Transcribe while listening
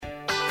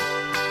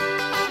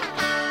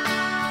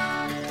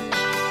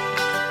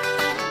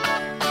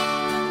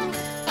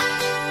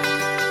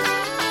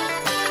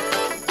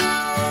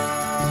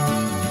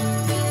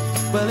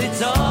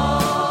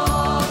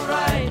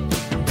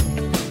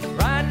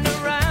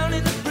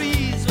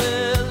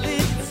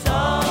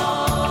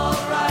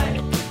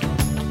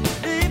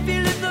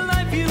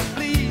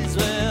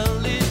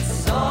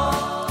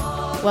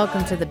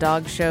Welcome to the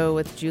Dog Show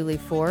with Julie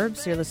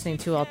Forbes. You're listening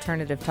to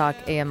Alternative Talk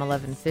AM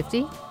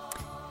 1150.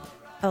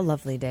 A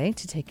lovely day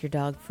to take your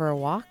dog for a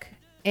walk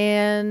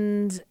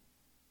and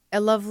a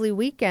lovely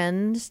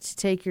weekend to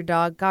take your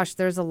dog. Gosh,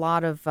 there's a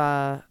lot of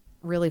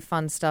really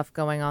fun stuff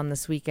going on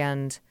this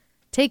weekend.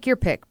 Take your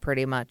pick,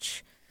 pretty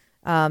much.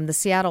 The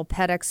Seattle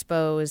Pet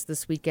Expo is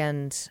this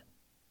weekend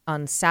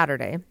on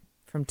Saturday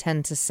from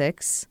 10 to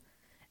 6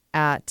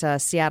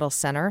 at Seattle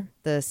Center,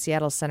 the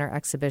Seattle Center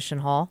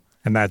Exhibition Hall.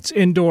 And that's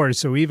indoors,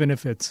 so even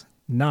if it's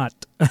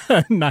not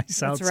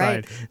nice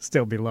outside,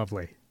 still be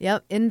lovely.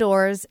 Yep,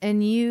 indoors.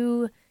 And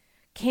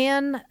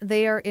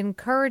they are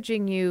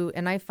encouraging you,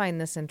 and I find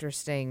this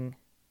interesting.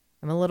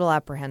 I'm a little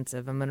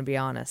apprehensive, I'm going to be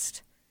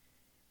honest.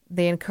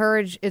 They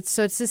encourage, it's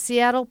the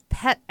Seattle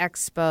Pet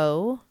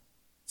Expo,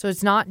 so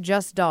it's not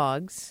just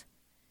dogs.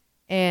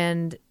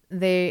 And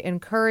they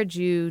encourage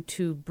you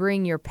to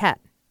bring your pet.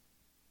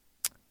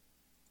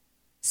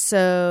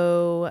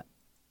 So,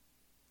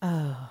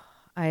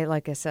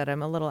 like I said,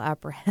 I'm a little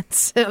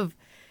apprehensive.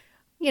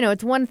 You know,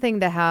 it's one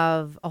thing to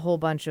have a whole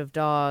bunch of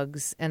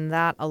dogs, and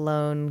that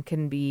alone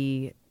can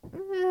be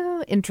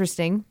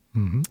interesting.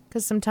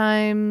 Because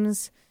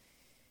sometimes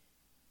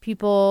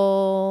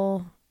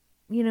people,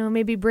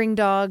 maybe bring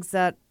dogs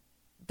that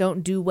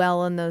don't do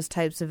well in those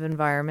types of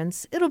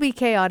environments. It'll be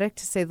chaotic,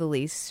 to say the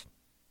least,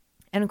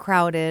 and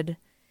crowded.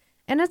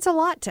 And it's a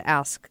lot to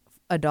ask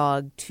a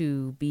dog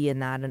to be in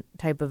that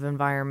type of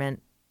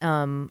environment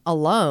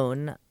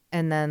alone.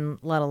 And then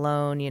let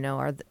alone,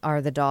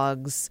 are the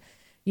dogs,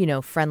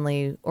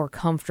 friendly or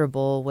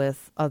comfortable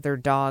with other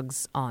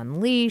dogs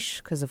on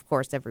leash? Because, of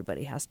course,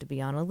 everybody has to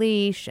be on a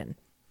leash. And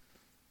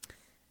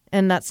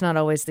that's not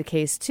always the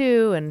case,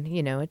 too. And,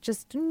 it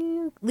just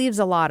leaves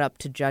a lot up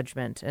to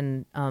judgment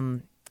and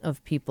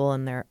of people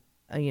and their,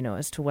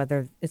 as to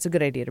whether it's a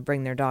good idea to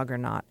bring their dog or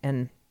not.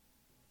 And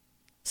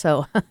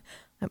so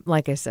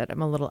like I said,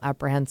 I'm a little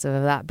apprehensive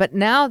of that. But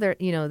now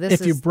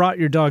if you brought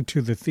your dog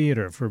to the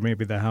theater for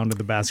maybe the Hound of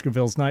the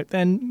Baskervilles night,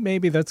 then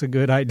maybe that's a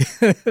good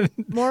idea.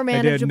 More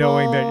manageable.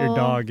 Knowing that your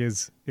dog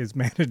is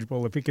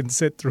manageable. If he can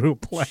sit through a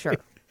play, sure,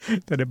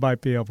 then it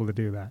might be able to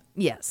do that.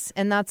 Yes,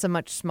 and that's a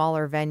much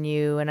smaller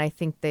venue. And I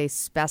think they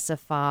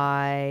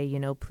specify,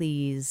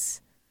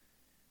 please,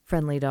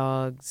 friendly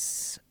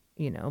dogs,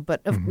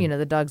 But,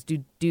 the dogs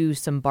do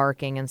some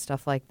barking and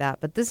stuff like that.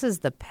 But this is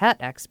the Pet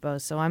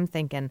Expo, so I'm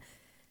thinking,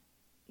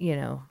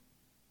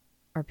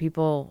 are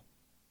people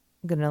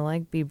going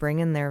to be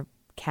bringing their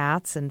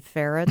cats and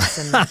ferrets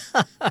and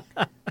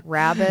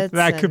rabbits?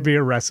 That could be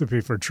a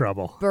recipe for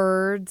trouble.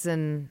 Birds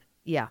and,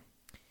 yeah.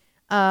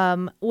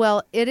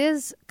 Well, it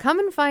is, come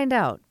and find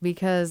out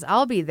because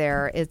I'll be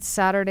there. It's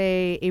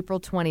Saturday, April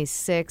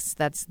 26th.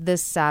 That's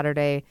this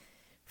Saturday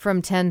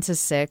from 10 to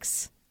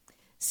 6.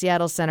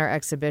 Seattle Center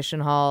Exhibition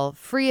Hall.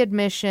 Free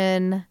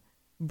admission.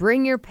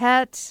 Bring your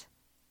pet.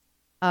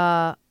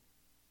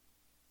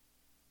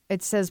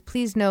 It says,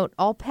 please note,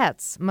 all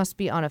pets must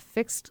be on a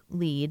fixed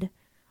lead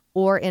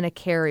or in a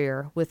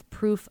carrier with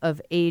proof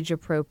of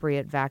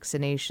age-appropriate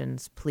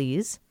vaccinations,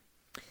 please.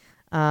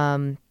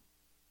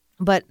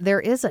 But there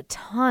is a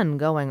ton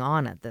going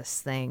on at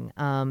this thing.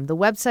 The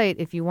website,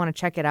 if you want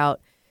to check it out,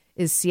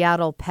 is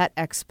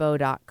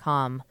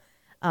seattlepetexpo.com.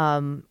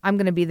 I'm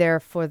going to be there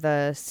for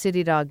the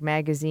City Dog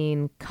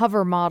Magazine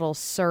cover model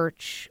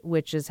search,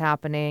 which is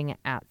happening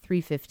at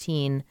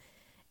 3:15.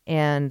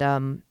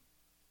 And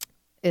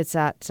it's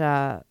at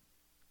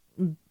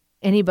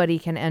anybody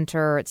can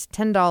enter. It's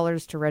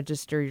 $10 to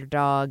register your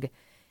dog,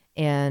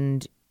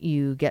 and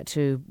you get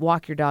to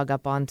walk your dog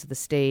up onto the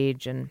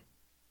stage. And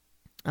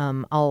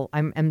I'm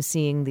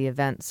emceeing the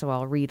event, so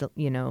I'll read,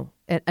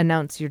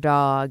 announce your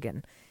dog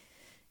and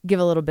give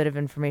a little bit of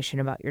information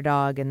about your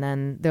dog, and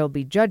then there'll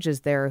be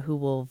judges there who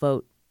will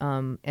vote,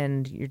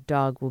 and your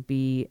dog will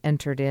be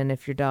entered in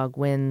if your dog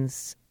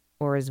wins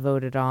or is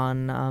voted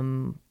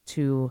on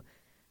to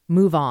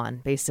move on,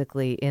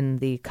 basically, in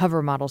the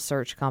cover model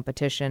search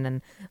competition.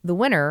 And the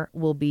winner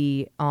will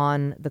be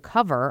on the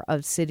cover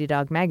of City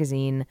Dog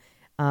Magazine,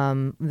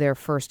 their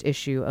first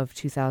issue of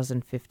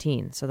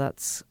 2015. So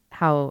that's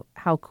how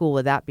cool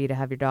would that be to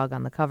have your dog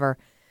on the cover?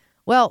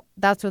 Well,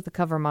 that's what the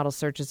cover model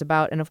search is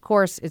about. And of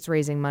course, it's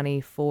raising money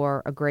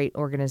for a great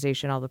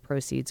organization. All the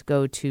proceeds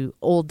go to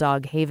Old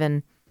Dog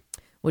Haven,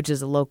 which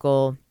is a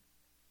local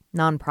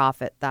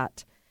nonprofit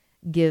that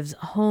gives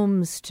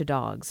homes to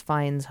dogs,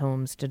 finds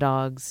homes to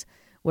dogs,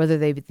 whether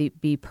they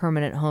be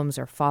permanent homes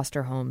or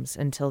foster homes,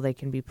 until they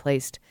can be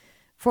placed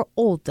for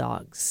old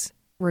dogs,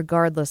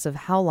 regardless of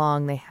how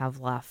long they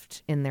have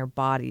left in their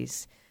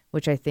bodies,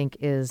 which I think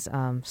is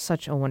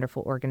such a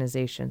wonderful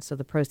organization. So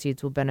the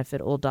proceeds will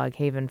benefit Old Dog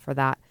Haven for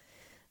that.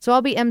 So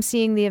I'll be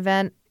emceeing the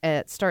event.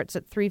 It starts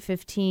at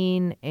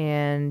 3:15,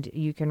 and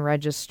you can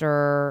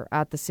register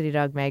at the City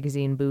Dog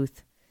Magazine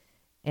booth.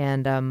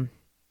 And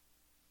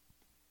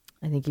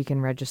I think you can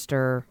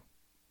register,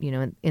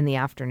 in the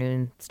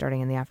afternoon,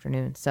 starting in the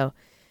afternoon. So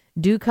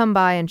do come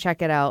by and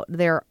check it out.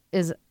 There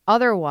is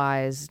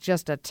otherwise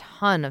just a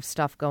ton of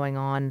stuff going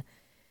on.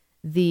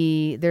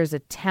 There's a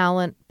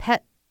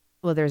pet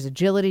there's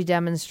agility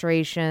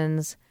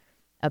demonstrations,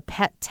 a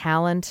pet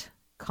talent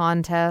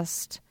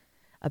contest,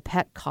 a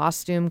pet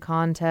costume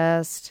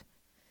contest,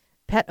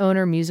 pet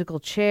owner musical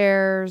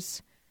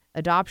chairs,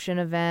 adoption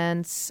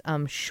events.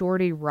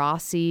 Shorty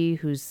Rossi,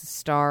 who's the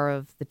star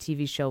of the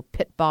TV show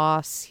Pit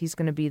Boss, he's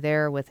going to be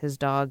there with his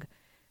dog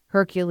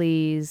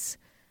Hercules.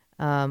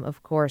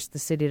 Of course, the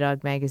City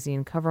Dog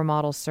Magazine cover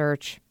model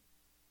search.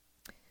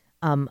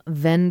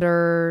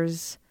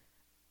 Vendors,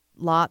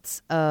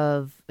 lots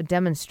of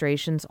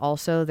demonstrations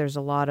also. There's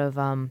a lot of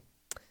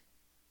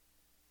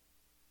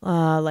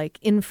like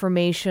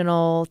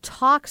informational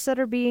talks that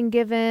are being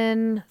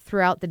given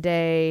throughout the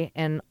day,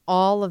 and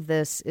all of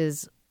this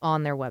is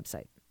on their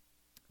website,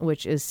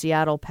 which is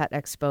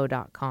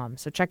seattlepetexpo.com.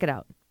 So check it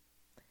out.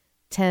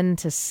 10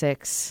 to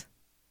 6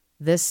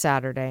 this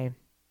Saturday.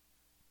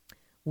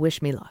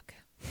 Wish me luck.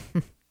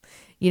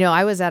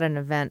 I was at an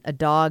event, a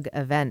dog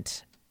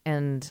event,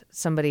 and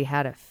somebody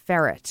had a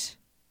ferret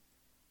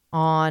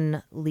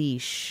on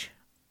leash.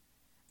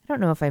 I don't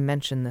know if I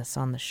mentioned this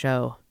on the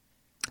show.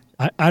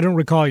 I don't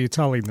recall you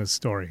telling this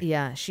story.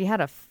 Yeah, she had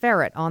a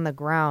ferret on the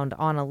ground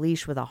on a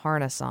leash with a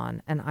harness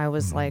on. And I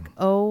was like,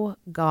 oh,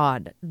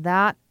 God,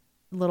 that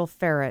little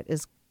ferret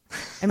is,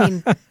 I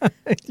mean,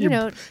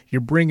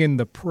 You're bringing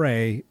the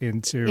prey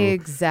into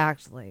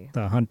exactly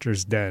the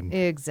hunter's den.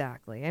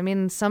 Exactly. I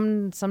mean,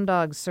 some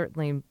dogs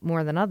certainly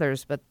more than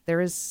others, but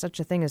there is such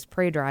a thing as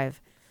prey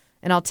drive.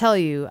 And I'll tell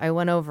you, I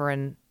went over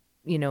and,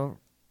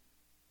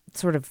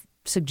 sort of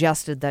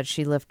suggested that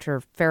she lift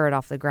her ferret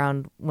off the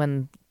ground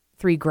when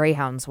 3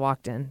 greyhounds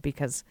walked in,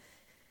 because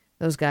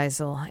those guys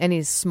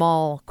any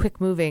small,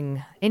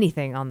 quick-moving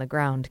anything on the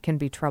ground can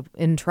be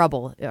in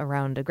trouble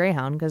around a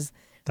greyhound, because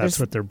that's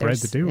what they're bred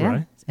to do,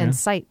 right? And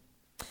sight.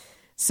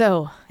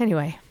 So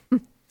anyway,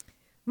 I'm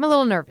a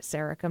little nervous,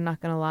 Eric. I'm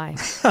not going to lie.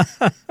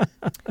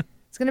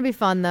 It's going to be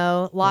fun,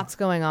 though. Lots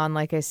going on.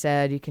 Like I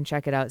said, you can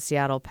check it out,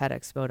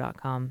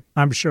 seattlepetexpo.com.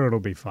 I'm sure it'll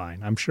be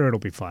fine.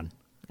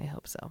 I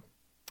hope so.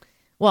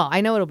 Well,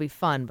 I know it'll be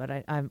fun,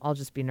 but I'll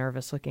just be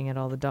nervous looking at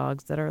all the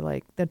dogs that are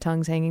like their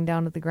tongues hanging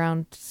down to the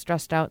ground,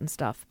 stressed out and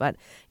stuff. But,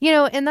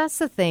 and that's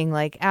the thing,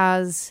 like,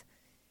 I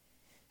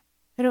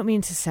don't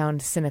mean to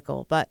sound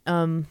cynical, but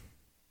I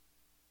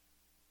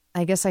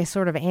guess I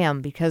sort of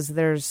am, because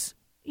there's,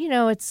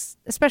 it's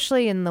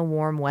especially in the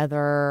warm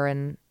weather,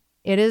 and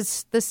it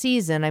is the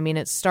season. I mean,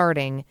 it's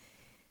starting.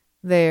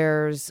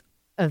 There's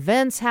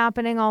events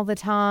happening all the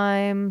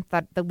time,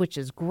 which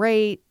is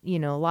great.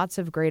 Lots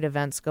of great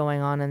events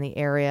going on in the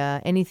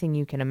area. Anything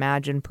you can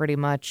imagine pretty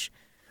much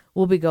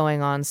will be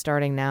going on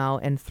starting now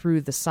and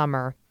through the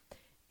summer.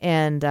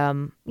 And,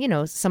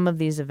 some of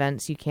these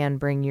events you can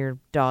bring your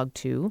dog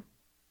to.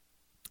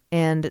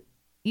 And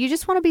you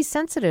just want to be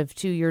sensitive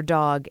to your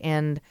dog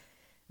and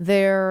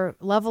their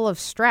level of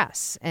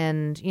stress.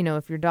 And,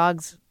 if your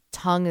dog's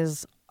tongue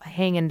is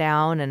hanging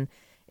down and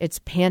it's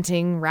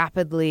panting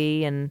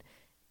rapidly and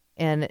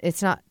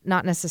it's not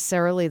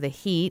necessarily the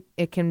heat.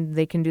 They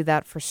can do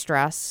that for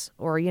stress,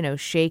 or,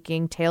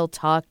 shaking, tail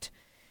tucked,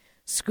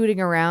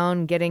 scooting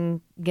around,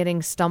 getting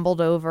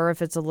stumbled over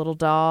if it's a little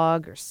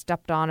dog, or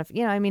stepped on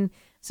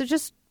so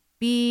just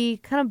be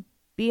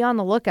on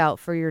the lookout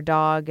for your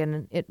dog.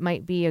 And it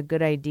might be a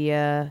good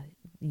idea,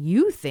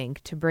 you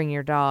think, to bring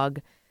your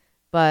dog.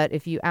 But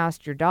if you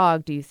asked your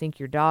dog, do you think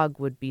your dog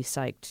would be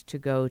psyched to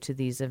go to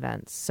these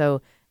events?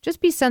 So just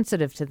be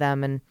sensitive to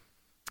them. And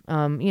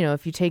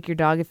if you take your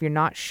dog, if you're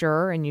not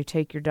sure, and you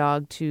take your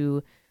dog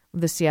to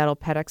the Seattle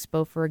Pet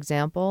Expo, for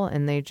example,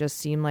 and they just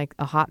seem like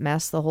a hot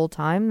mess the whole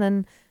time,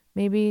 then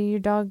maybe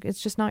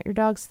it's just not your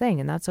dog's thing,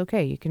 and that's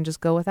okay. You can just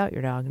go without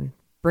your dog and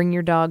bring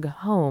your dog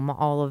home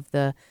all of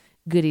the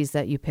goodies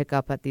that you pick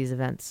up at these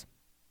events.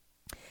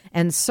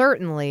 And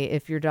certainly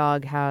if your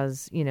dog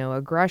has,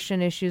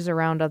 aggression issues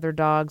around other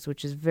dogs,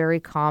 which is very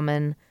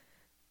common,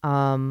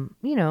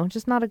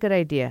 just not a good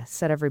idea.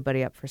 Set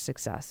everybody up for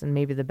success. And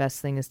maybe the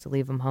best thing is to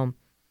leave them home.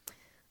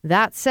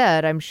 That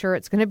said, I'm sure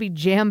it's going to be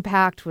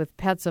jam-packed with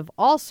pets of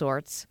all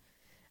sorts.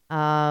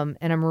 And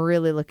I'm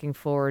really looking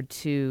forward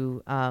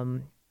to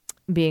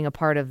being a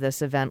part of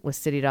this event with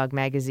City Dog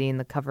Magazine,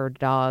 the cover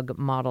dog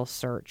model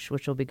search,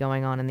 which will be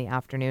going on in the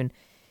afternoon.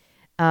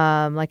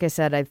 Like I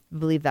said, I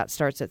believe that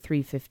starts at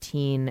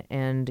 3:15,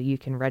 and you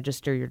can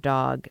register your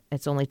dog.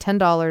 It's only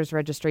 $10.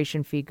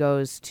 Registration fee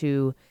goes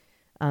to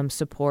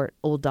support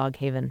Old Dog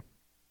Haven.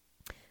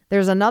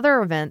 There's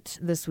another event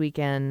this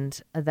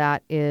weekend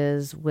that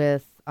is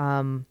with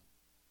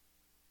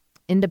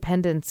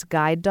Independence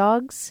Guide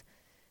Dogs.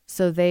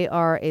 So they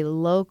are a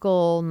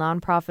local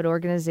nonprofit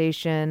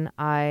organization.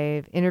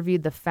 I've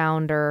interviewed the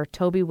founder,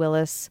 Toby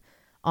Willis,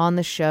 on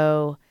the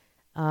show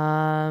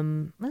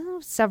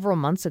several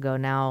months ago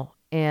now.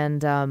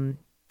 And,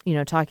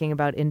 talking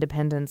about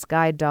Independence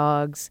Guide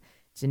Dogs.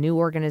 It's a new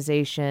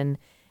organization.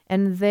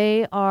 And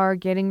they are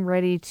getting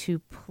ready to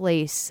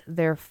place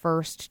their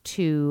first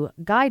 2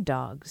 guide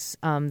dogs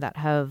that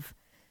have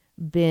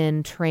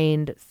been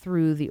trained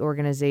through the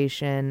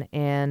organization.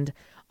 And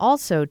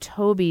also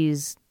Toby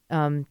is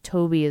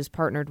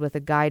partnered with a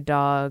guide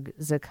dog,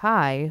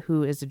 Zakai,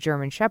 who is a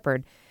German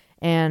Shepherd.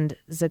 And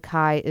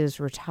Zakai is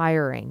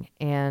retiring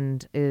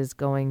and is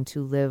going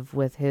to live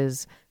with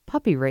his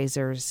puppy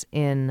raisers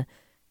in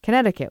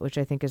Connecticut, which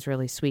I think is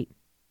really sweet.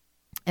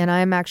 And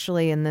I'm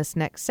actually, in this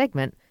next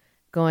segment,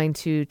 going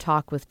to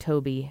talk with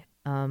Toby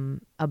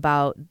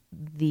about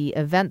the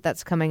event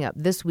that's coming up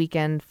this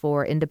weekend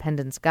for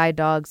Independence Guide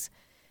Dogs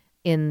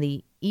in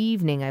the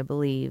evening, I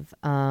believe,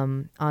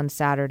 on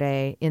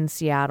Saturday in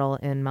Seattle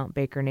in Mount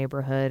Baker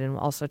neighborhood. And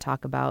we'll also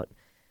talk about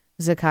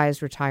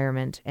Zakai's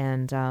retirement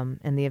and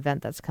the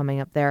event that's coming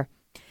up there.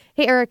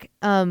 Hey, Eric,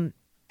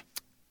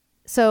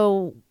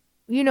 so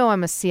you know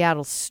I'm a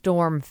Seattle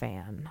Storm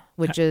fan,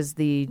 which is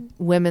the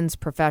women's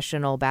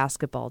professional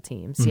basketball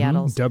team.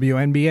 Seattle's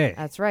WNBA.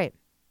 That's right.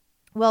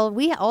 Well,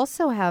 we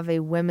also have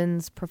a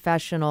women's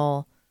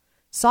professional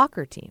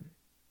soccer team.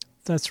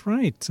 That's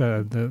right.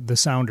 The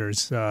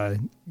Sounders.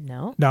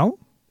 No. No?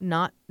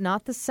 Not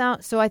the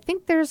Sound. So I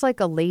think there's like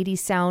a Lady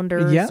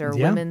Sounders or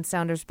Women's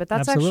Sounders, but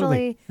that's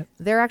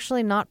they're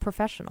actually not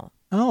professional.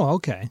 Oh,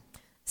 okay.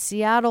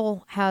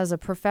 Seattle has a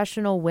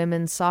professional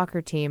women's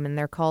soccer team, and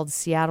they're called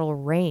Seattle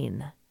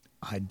Reign.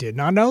 I did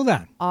not know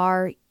that.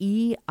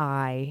 REIGN.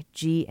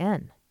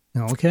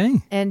 Okay.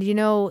 And,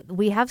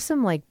 we have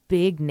some like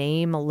big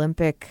name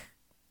Olympic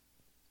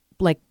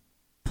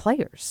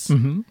players.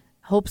 Mm-hmm.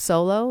 Hope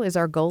Solo is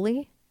our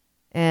goalie,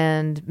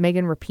 and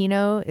Megan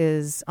Rapinoe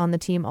is on the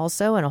team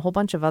also, and a whole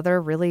bunch of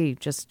other really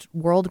just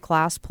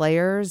world-class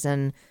players.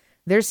 And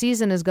their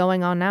season is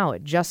going on now.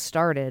 It just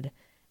started.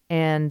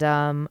 And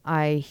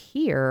I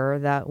hear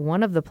that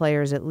one of the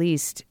players, at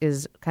least,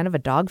 is kind of a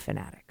dog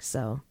fanatic.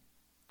 So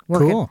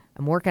cool.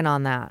 I'm working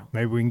on that.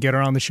 Maybe we can get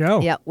her on the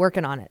show. Yeah,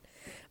 working on it.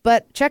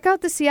 But check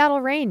out the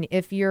Seattle Reign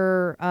if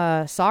you're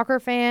a soccer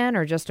fan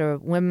or just a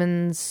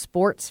women's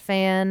sports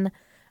fan.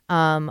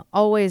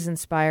 Always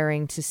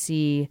inspiring to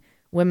see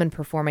women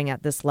performing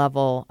at this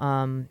level.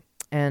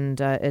 And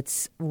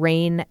it's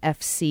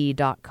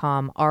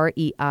reignfc.com,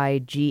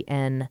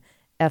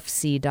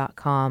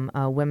 REIGNFC.com,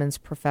 women's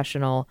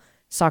professional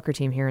soccer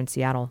team here in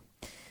Seattle.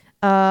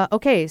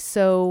 Okay,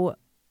 so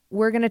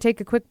we're going to take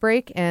a quick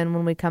break, and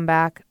when we come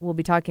back, we'll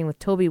be talking with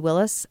Toby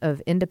Willis of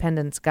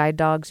Independence Guide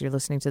Dogs. You're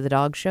listening to The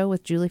Dog Show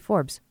with Julie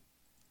Forbes.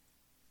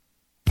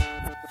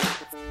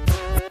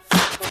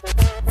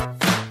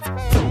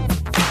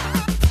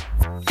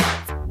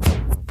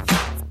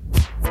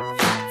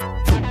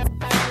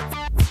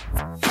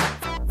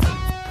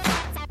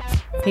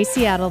 Hey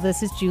Seattle,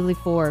 this is Julie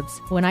Forbes.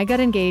 When I got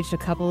engaged a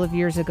couple of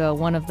years ago,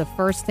 one of the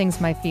first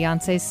things my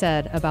fiancé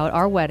said about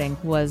our wedding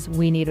was,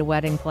 "We need a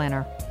wedding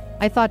planner."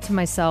 I thought to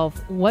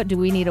myself, what do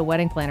we need a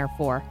wedding planner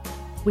for?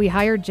 We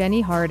hired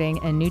Jenny Harding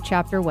and New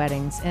Chapter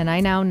Weddings, and I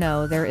now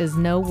know there is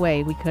no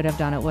way we could have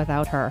done it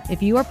without her.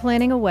 If you are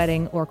planning a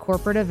wedding or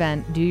corporate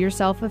event, do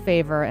yourself a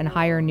favor and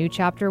hire New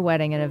Chapter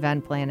Wedding and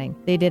Event Planning.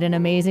 They did an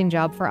amazing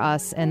job for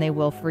us, and they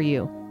will for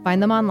you.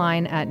 Find them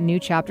online at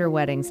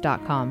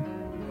newchapterweddings.com.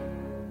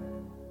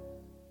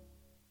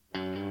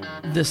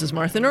 This is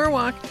Martha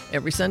Norwalk.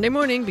 Every Sunday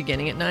morning,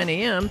 beginning at 9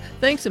 a.m.,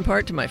 thanks in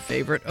part to my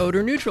favorite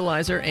odor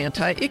neutralizer,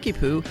 Anti-Icky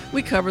Poo,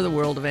 we cover the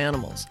world of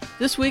animals.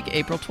 This week,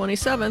 April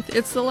 27th,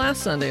 it's the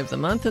last Sunday of the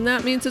month, and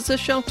that means it's a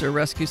shelter,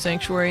 rescue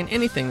sanctuary, and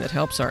anything that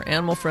helps our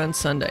animal friends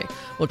Sunday.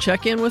 We'll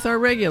check in with our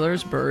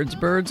regulars, birds,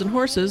 and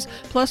horses,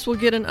 plus we'll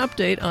get an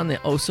update on the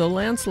Oso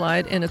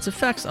landslide and its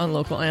effects on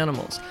local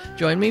animals.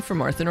 Join me for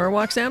Martha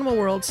Norwalk's Animal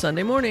World,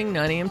 Sunday morning,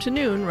 9 a.m. to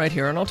noon, right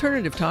here on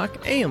Alternative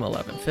Talk, AM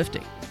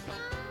 1150.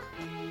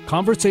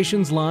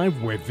 Conversations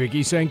Live with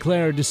Vicki St.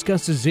 Clair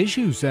discusses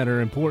issues that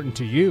are important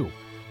to you,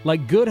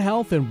 like good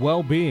health and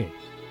well-being,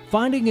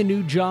 finding a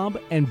new job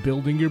and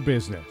building your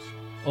business,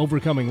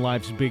 overcoming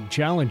life's big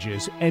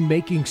challenges and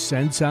making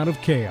sense out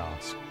of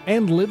chaos,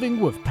 and living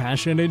with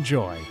passion and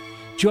joy.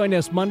 Join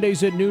us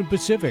Mondays at noon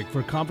Pacific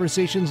for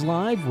Conversations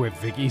Live with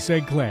Vicki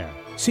St. Clair.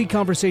 See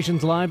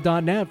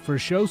conversationslive.net for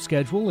show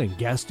schedule and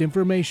guest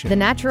information. The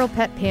Natural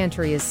Pet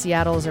Pantry is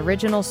Seattle's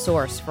original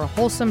source for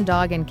wholesome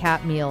dog and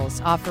cat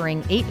meals,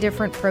 offering 8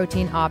 different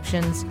protein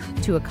options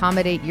to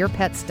accommodate your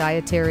pet's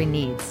dietary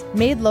needs.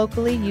 Made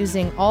locally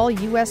using all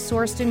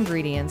U.S.-sourced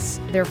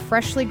ingredients, their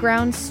freshly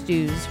ground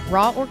stews,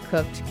 raw or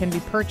cooked, can be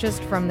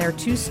purchased from their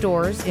 2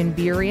 stores in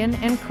Burien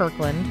and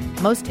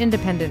Kirkland, most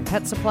independent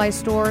pet supply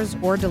stores,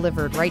 or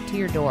delivered right to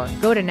your door.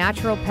 Go to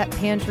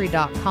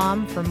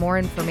naturalpetpantry.com for more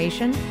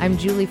information. I'm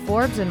Julie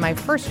Forbes, and my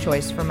first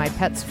choice for my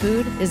pet's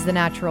food is the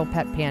Natural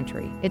Pet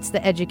Pantry. It's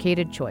the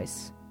educated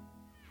choice.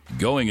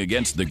 Going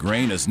against the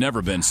grain has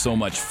never been so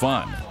much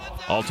fun.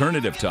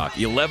 Alternative Talk,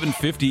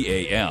 1150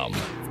 AM.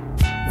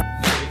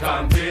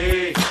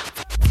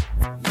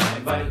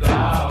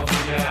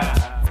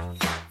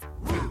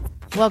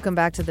 Welcome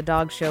back to The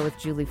Dog Show with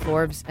Julie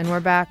Forbes, and we're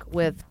back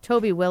with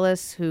Toby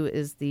Willis, who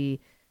is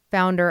the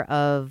founder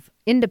of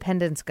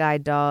Independence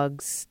Guide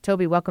Dogs.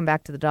 Toby, welcome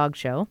back to The Dog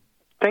Show.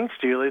 Thanks,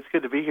 Julie. It's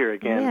good to be here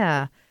again.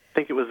 Yeah. I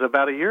think it was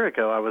about a year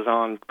ago I was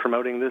on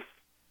promoting this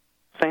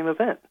same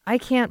event. I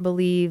can't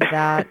believe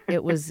that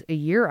it was a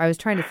year. I was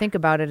trying to think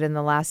about it in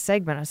the last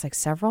segment. I was like,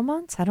 several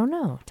months? I don't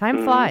know.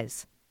 Time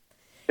flies.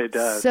 It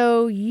does.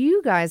 So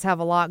you guys have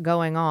a lot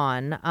going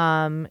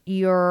on.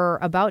 You're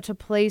about to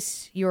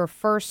place your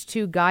first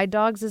 2 guide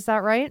dogs, is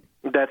that right?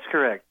 That's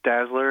correct.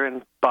 Dazzler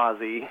and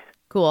Bozzy,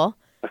 Cool.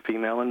 a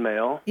female and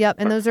male. Yep,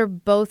 and those are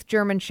both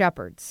German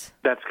Shepherds.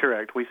 That's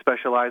correct. We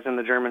specialize in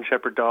the German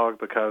Shepherd dog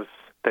because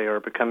they are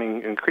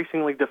becoming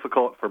increasingly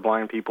difficult for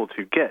blind people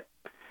to get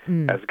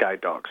as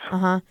guide dogs.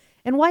 Uh-huh.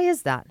 And why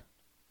is that?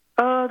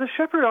 The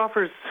Shepherd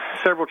offers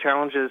several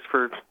challenges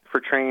for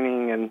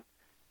training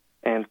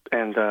and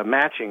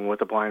matching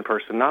with a blind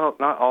person. Not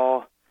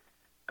all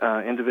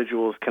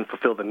individuals can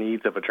fulfill the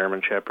needs of a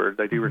German Shepherd.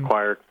 They do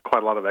require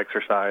quite a lot of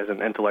exercise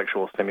and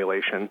intellectual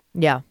stimulation.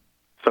 Yeah.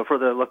 So for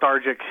the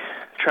lethargic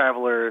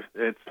traveler,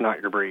 it's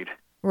not your breed.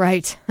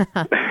 Right.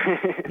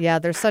 Yeah,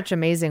 they're such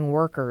amazing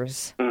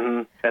workers.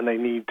 Mm-hmm. And they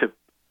need to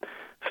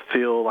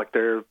feel like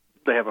they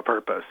have a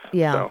purpose.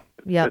 Yeah. So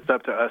it's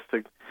up to us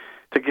to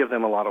give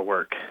them a lot of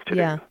work to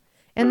do.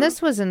 And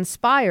this was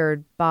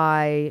inspired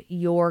by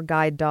your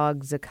guide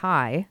dog,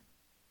 Zakai.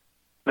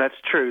 That's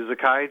true.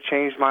 Zakai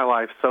changed my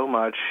life so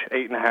much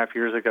 8.5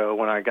 years ago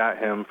when I got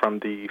him from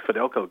the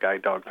Fidelco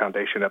Guide Dog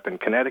Foundation up in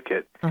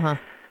Connecticut,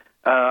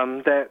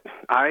 that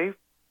I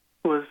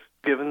was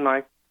given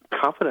my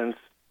confidence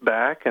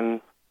back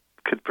and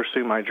could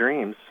pursue my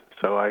dreams.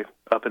 So I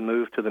up and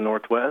moved to the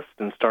Northwest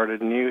and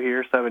started new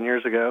here 7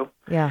 years ago.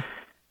 Yeah.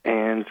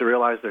 And to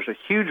realize there's a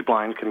huge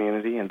blind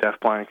community and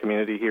deaf-blind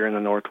community here in the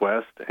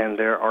Northwest, and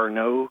there are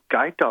no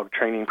guide dog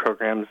training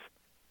programs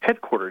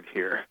headquartered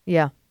here.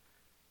 Yeah.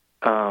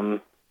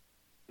 None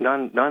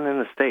in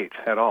the state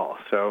at all.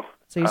 So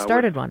you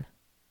started one.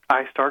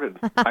 I started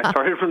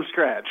from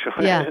scratch.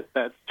 Yeah.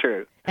 That's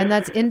true. And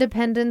that's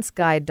Independence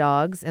Guide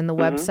Dogs, and the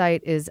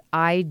website is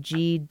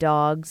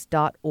igdogs.org.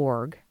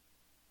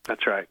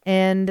 That's right.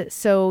 And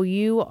so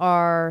you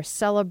are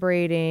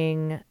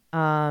celebrating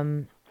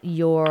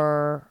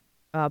your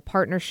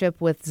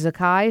partnership with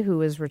Zakai,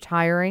 who is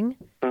retiring,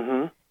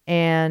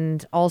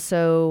 and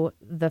also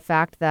the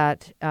fact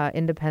that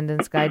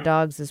Independence Guide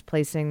Dogs is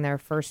placing their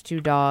first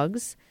 2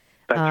 dogs.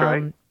 That's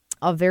right.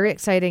 Very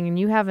exciting. And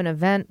you have an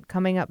event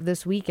coming up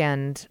this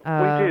weekend. We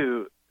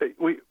do.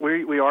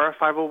 We are a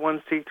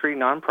 501c3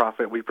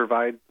 nonprofit. We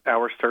provide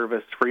our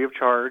service free of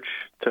charge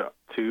to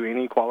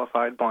any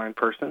qualified blind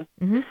person.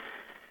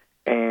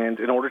 And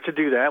in order to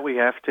do that, we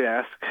have to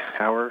ask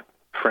our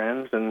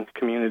friends and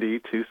community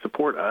to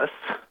support us.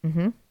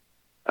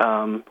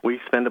 We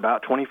spend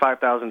about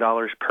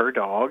 $25,000 per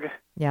dog,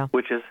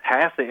 which is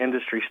half the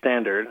industry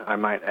standard, I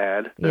might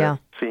add. The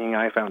Seeing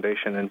Eye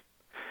Foundation in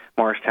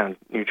Morristown,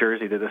 New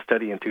Jersey, did a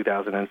study in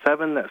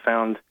 2007 that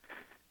found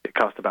it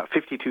cost about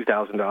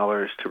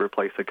 $52,000 to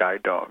replace a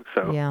guide dog.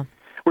 So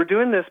we're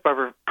doing this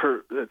by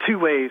 2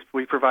 ways.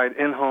 We provide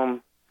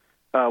in-home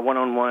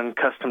one-on-one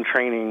custom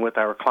training with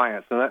our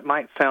clients. And that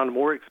might sound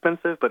more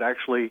expensive, but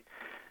actually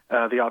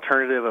the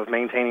alternative of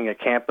maintaining a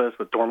campus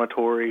with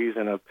dormitories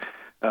and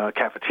a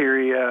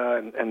cafeteria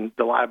and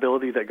the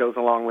liability that goes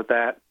along with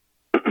that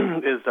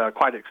is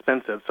quite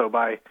expensive. So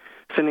by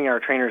sending our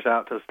trainers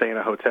out to stay in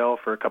a hotel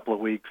for a couple of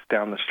weeks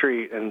down the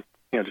street and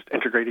just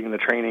integrating the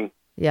training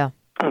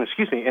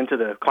into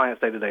the client's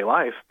day-to-day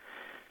life,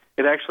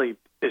 it actually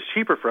is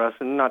cheaper for us,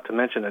 and not to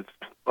mention it's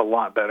a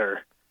lot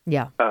better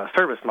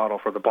service model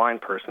for the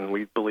blind person.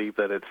 We believe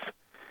that it's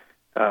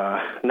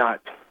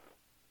not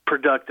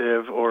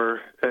productive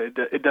or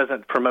it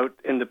doesn't promote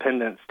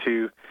independence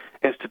to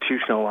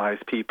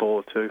institutionalize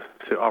people to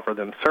offer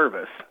them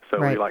service.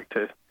 So we like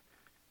to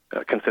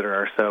consider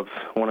ourselves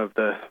one of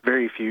the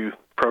very few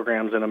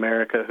programs in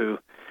America who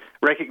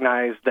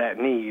recognize that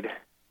need.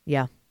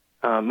 Yeah.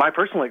 My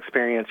personal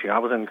experience, I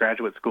was in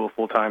graduate school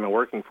full-time and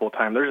working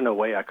full-time. There's no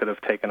way I could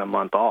have taken a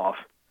month off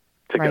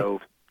to go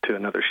to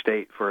another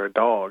state for a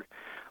dog.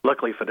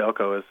 Luckily,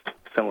 Fidelco is a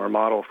similar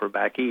model for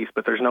back east,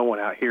 but there's no one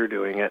out here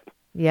doing it.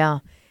 Yeah.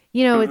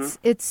 It's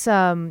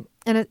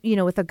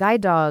with a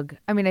guide dog,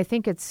 I mean, I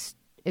think it's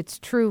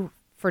true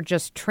for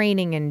just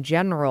training in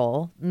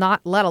general,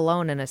 not let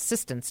alone an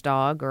assistance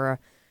dog or a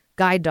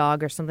guide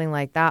dog or something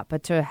like that,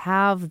 but to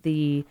have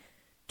the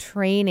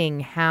training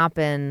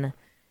happen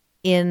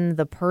in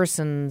the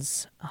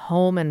person's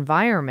home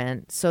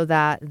environment so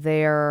that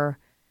they're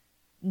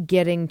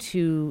getting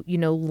to,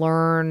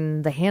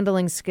 learn the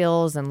handling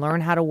skills and learn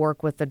how to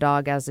work with the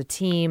dog as a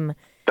team.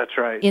 That's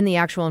right. In the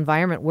actual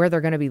environment where they're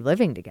going to be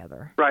living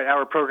together. Right.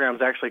 Our program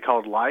is actually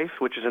called LIFE,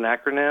 which is an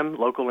acronym,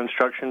 Local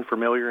Instruction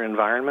Familiar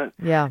Environment.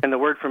 Yeah. And the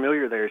word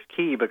familiar there is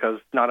key because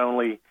not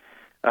only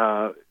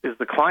is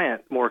the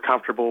client more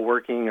comfortable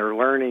working or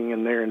learning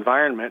in their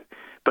environment,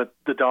 but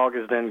the dog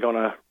is then going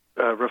to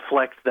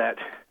reflect that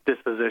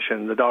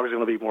disposition. The dog is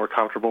going to be more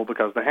comfortable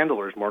because the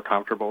handler is more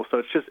comfortable. So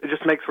it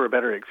just makes for a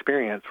better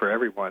experience for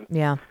everyone.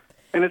 Yeah.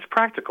 And it's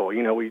practical.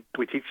 We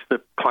teach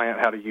the client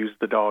how to use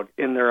the dog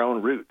in their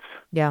own routes.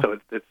 Yeah. So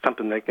it's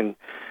something they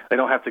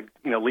don't have to,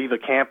 leave a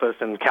campus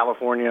in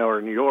California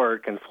or New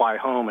York and fly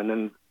home and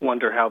then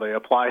wonder how they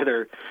apply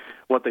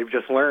what they've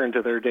just learned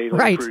to their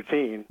daily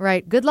routine.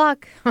 Right. Good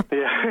luck.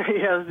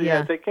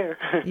 Yeah. Take care.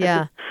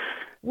 Yeah.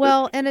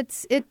 Well, and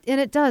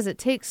it does. It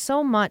takes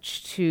so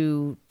much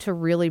to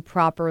really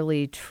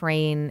properly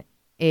train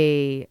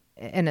an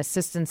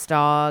assistance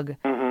dog,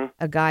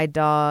 a guide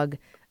dog.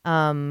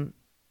 And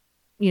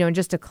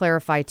just to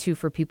clarify too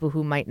for people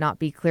who might not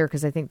be clear,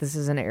 because I think this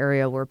is an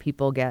area where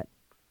people get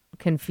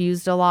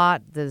confused a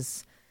lot.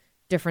 There's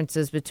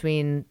differences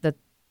between a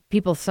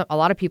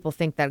lot of people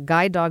think that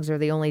guide dogs are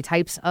the only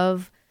types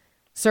of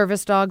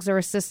service dogs or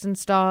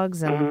assistance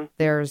dogs, and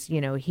there's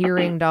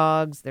hearing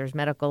dogs, there's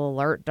medical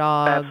alert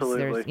dogs.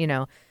 Absolutely.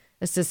 There's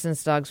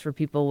assistance dogs for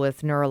people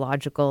with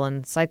neurological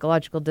and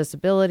psychological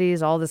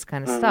disabilities, all this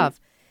kind of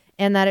stuff,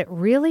 and that it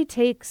really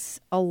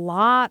takes a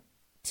lot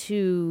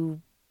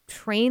to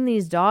train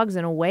these dogs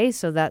in a way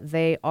so that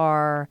they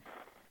are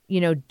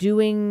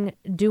doing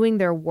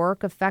their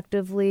work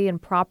effectively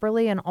and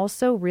properly, and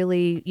also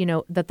really,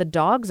 that the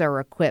dogs are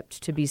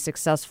equipped to be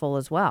successful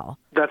as well.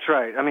 That's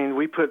right. I mean,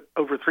 we put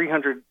over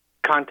 300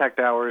 contact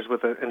hours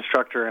with an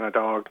instructor and a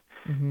dog,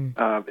 and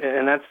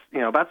that's,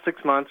 about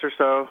 6 months or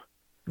so.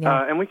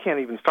 Yeah. And we can't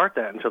even start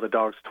that until the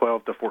dog's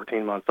 12 to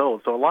 14 months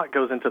old. So a lot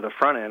goes into the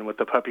front end with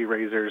the puppy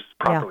raisers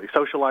properly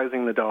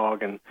socializing the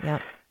dog and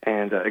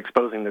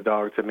exposing the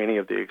dog to many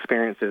of the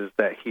experiences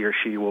that he or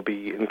she will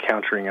be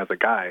encountering as a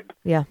guide.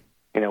 Yeah.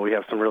 We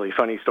have some really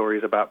funny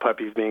stories about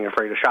puppies being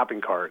afraid of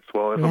shopping carts.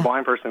 Well, if a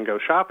blind person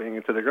goes shopping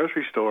into the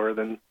grocery store,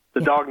 then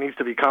the dog needs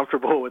to be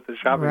comfortable with the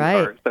shopping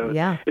cart. So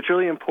it's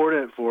really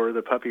important for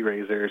the puppy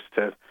raisers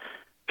to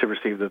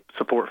receive the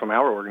support from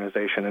our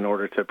organization in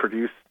order to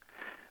produce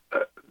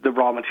the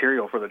raw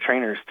material for the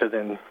trainers to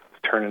then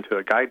turn into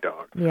a guide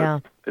dog. Yeah.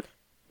 So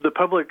the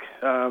public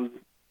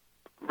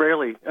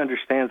rarely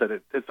understands that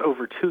it's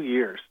over 2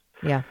 years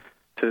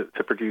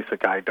to produce a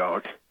guide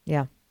dog.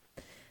 Yeah.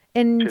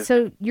 And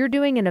so you're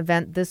doing an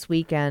event this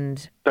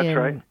weekend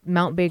in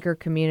Mount Baker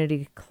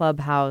Community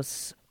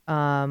Clubhouse,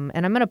 and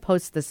I'm going to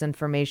post this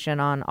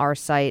information on our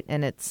site,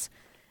 and it's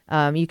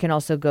you can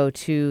also go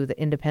to the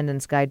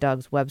Independence Guide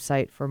Dogs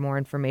website for more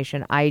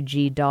information,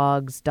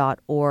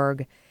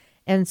 igdogs.org.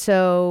 And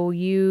so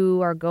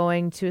you are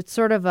going to, it's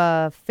sort of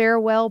a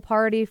farewell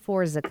party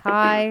for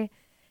Zakai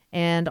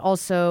and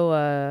also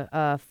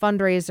a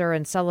fundraiser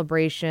and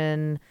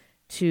celebration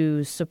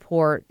to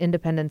support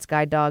Independence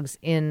Guide Dogs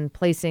in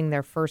placing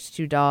their first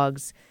 2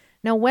 dogs.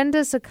 Now, when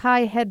does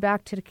Zakai head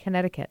back to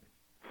Connecticut?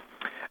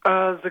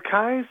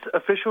 Zakai's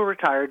official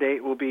retire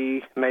date will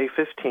be May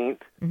 15th.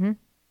 Mm-hmm.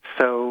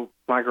 So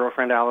my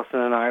girlfriend Allison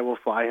and I will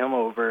fly him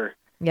over.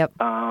 Yep.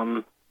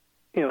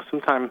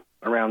 Sometime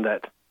around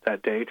that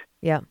date.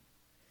 Yeah.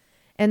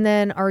 And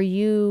then are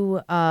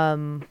you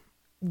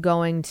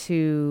going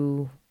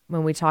to,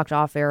 when we talked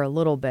off air a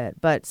little bit,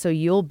 but so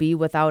you'll be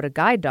without a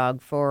guide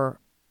dog for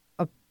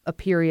a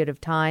period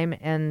of time,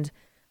 and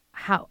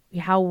how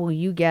will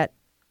you get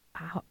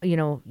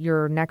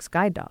your next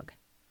guide dog?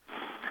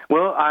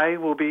 Well, I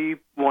will be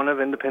one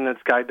of Independence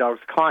Guide Dogs'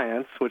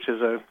 clients, which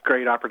is a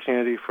great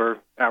opportunity for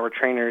our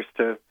trainers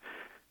to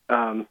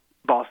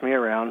boss me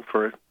around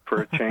for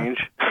a change.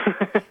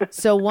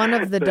 So one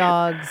of the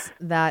dogs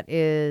that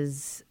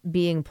is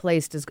being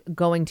placed is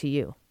going to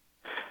you?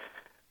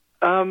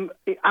 I'm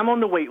on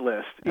the wait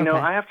list.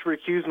 I have to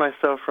recuse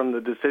myself from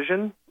the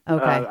decision.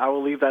 Okay. I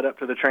will leave that up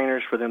to the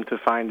trainers for them to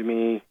find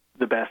me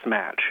the best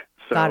match.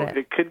 So Got it.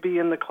 It could be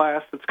in the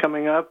class that's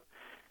coming up.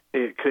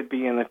 It could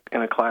be in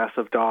a class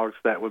of dogs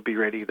that would be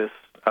ready this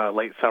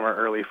late summer,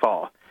 early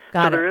fall.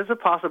 There is a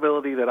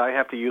possibility that I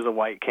have to use a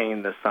white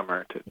cane this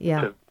summer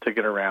to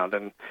get around,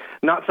 and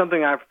not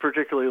something I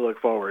particularly look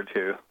forward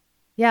to.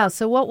 Yeah,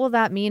 so what will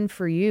that mean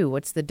for you?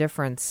 What's the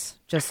difference,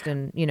 just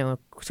in,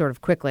 sort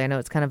of quickly? I know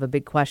it's kind of a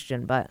big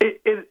question, but...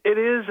 It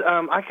is.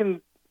 I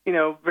can,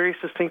 very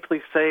succinctly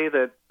say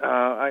that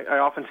I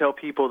often tell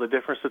people the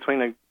difference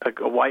between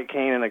a white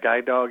cane and a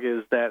guide dog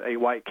is that a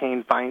white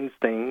cane finds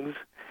things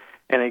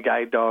and a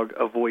guide dog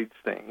avoids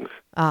things.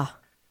 Ah.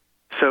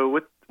 So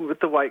with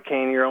the white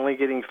cane, you're only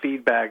getting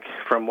feedback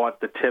from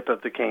what the tip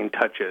of the cane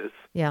touches.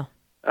 Yeah.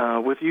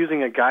 With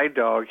using a guide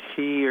dog,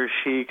 he or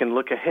she can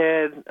look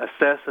ahead,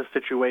 assess a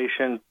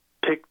situation,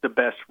 pick the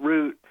best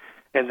route,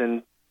 and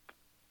then,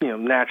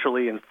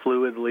 naturally and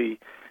fluidly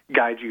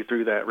guide you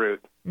through that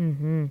route.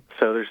 Mm-hmm.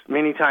 So there's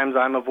many times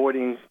I'm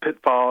avoiding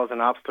pitfalls and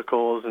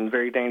obstacles and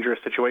very dangerous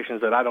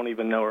situations that I don't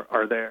even know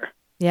are there.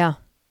 Yeah.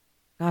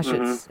 Gosh,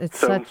 it's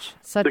so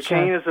such the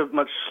cane is a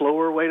much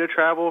slower way to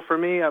travel for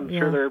me. I'm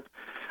sure there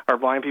are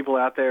blind people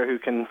out there who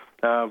can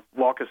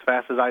walk as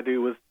fast as I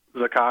do with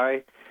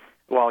Zakai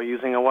while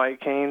using a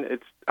white cane.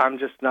 I'm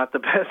just not the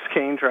best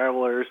cane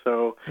traveler,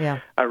 so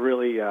I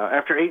really,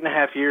 after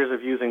 8.5 years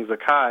of using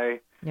Zakai,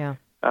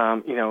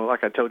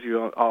 like I told you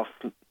off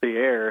the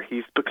air,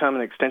 he's become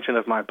an extension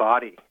of my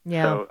body.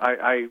 Yeah. So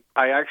I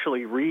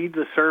actually read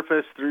the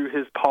surface through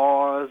his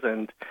paws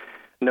and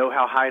know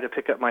how high to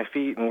pick up my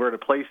feet and where to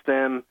place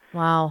them.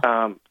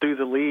 Wow. Through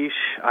the leash,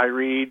 I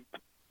read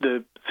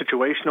the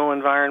situational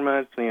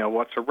environment,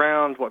 what's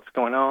around, what's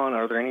going on,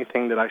 are there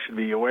anything that I should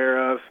be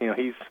aware of?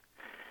 He's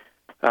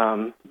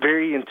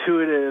very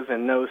intuitive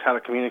and knows how to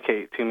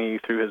communicate to me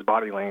through his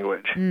body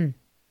language.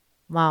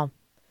 Wow.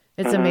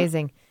 It's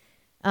amazing.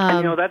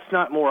 And, that's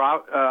not more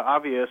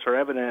obvious or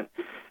evident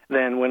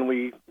than when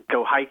we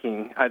go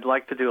hiking. I'd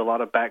like to do a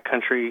lot of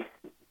backcountry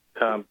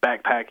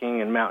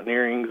backpacking and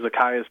mountaineering.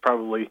 Zakai is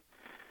probably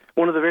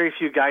one of the very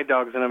few guide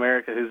dogs in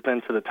America who's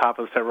been to the top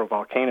of several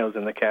volcanoes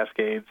in the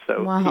Cascades.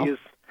 So wow. He is,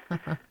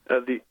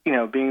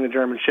 being the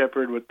German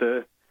Shepherd with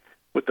the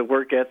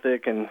work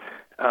ethic and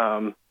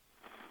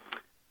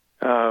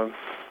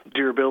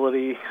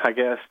durability, I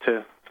guess,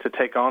 to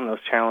take on those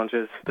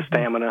challenges, the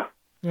stamina.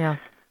 Yeah.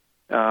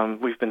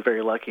 We've been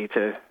very lucky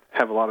to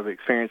have a lot of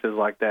experiences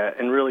like that.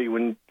 And really,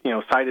 when,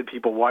 sighted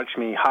people watch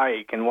me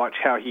hike and watch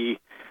how he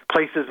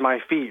places my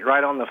feet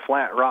right on the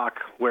flat rock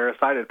where a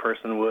sighted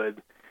person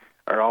would,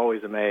 are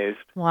always amazed.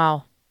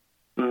 Wow.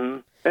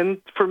 Mm-hmm.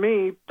 And for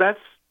me, that's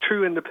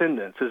true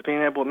independence, is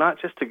being able not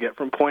just to get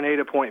from point A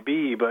to point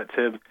B, but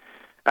to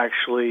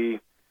actually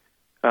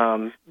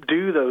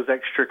do those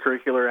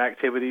extracurricular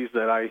activities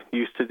that I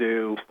used to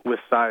do with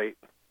sight.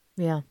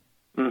 Yeah.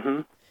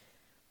 Mm-hmm.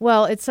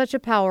 Well, it's such a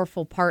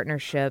powerful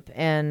partnership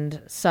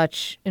and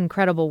such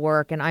incredible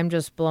work, and I'm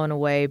just blown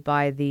away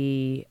by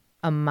the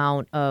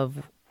amount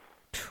of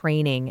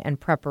training and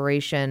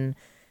preparation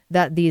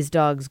that these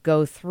dogs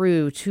go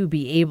through to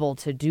be able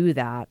to do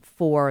that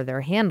for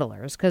their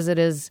handlers, because it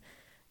is,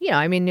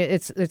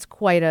 it's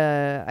quite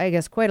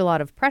a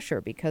lot of pressure,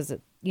 because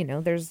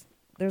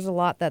there's a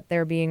lot that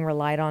they're being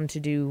relied on to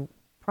do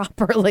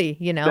properly.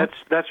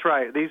 That's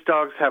right. These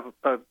dogs have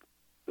a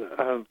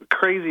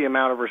crazy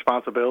amount of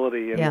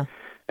responsibility,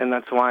 and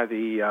that's why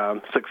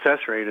the success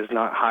rate is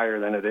not higher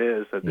than it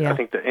is. I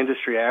think the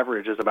industry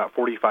average is about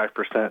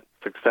 45%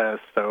 success.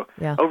 So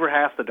over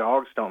half the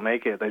dogs don't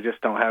make it. They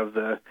just don't have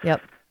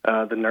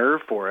the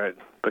nerve for it,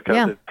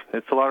 because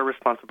it's a lot of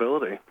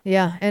responsibility.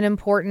 Yeah, and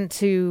important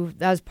to,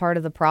 as part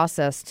of the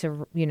process,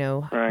 to be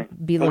looking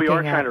at. We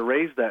are trying to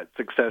raise that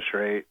success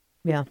rate.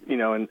 Yeah,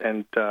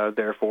 and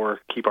therefore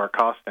keep our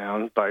costs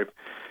down by.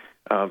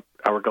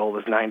 Our goal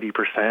is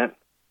 90%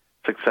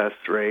 success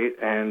rate,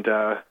 and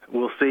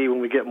we'll see when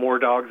we get more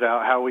dogs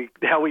out how we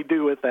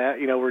do with that.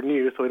 We're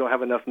new, so we don't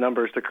have enough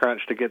numbers to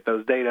crunch to get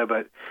those data,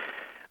 but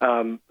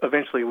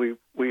eventually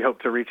we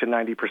hope to reach a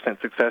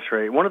 90% success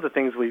rate. One of the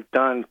things we've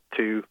done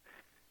to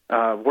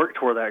work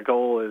toward that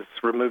goal is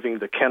removing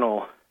the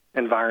kennel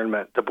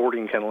environment, the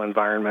boarding kennel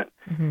environment,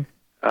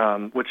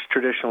 which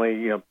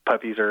traditionally,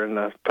 puppies are in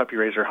the puppy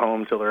raiser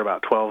home till they're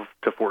about 12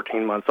 to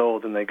 14 months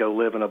old, and they go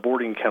live in a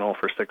boarding kennel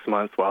for 6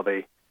 months while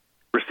they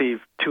receive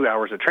 2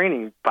 hours of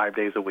training 5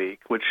 days a week,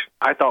 which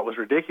I thought was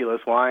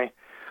ridiculous. Why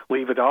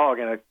leave a dog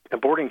in a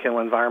boarding kennel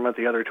environment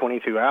the other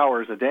 22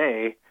 hours a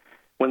day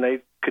when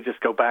they could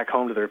just go back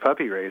home to their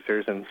puppy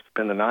raisers and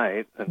spend the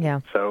night?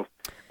 And so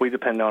we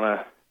depend on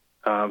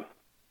a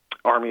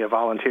army of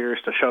volunteers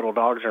to shuttle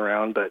dogs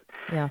around, but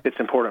it's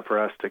important for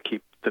us to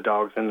keep the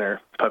dogs in their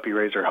puppy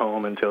raiser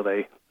home until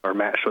they are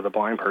matched with a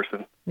blind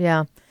person.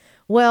 Yeah.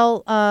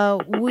 Well,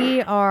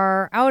 we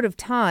are out of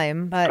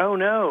time, but oh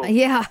no,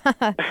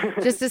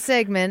 just a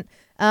segment.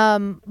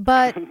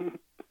 But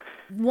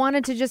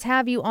wanted to just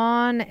have you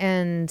on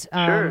and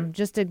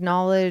just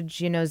acknowledge,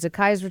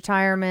 Zakai's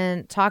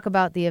retirement. Talk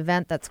about the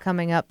event that's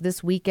coming up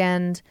this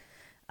weekend.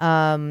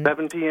 7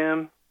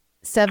 p.m.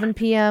 7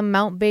 p.m.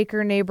 Mount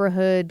Baker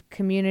Neighborhood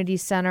Community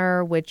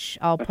Center, which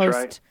I'll post.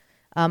 Right.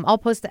 I'll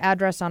post the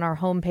address on our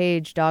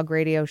homepage,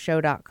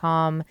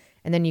 dogradioshow.com,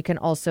 and then you can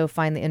also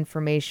find the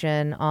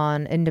information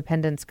on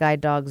Independence Guide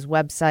Dogs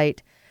website,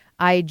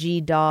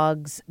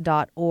 igdogs.org.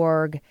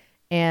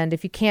 And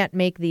if you can't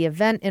make the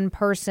event in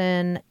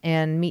person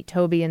and meet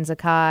Toby and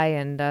Zakai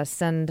and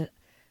send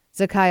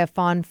Zakai a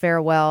fond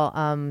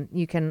farewell,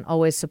 you can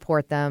always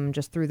support them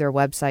just through their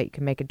website. You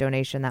can make a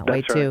donation that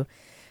way too.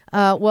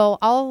 Well,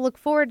 I'll look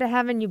forward to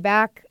having you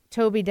back,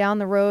 Toby, down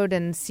the road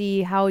and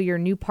see how your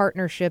new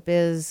partnership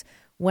is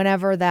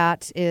whenever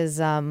that is,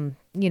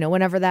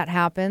 whenever that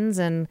happens,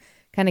 and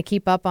kind of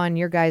keep up on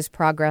your guys'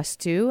 progress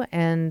too.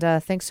 And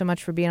thanks so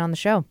much for being on the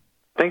show.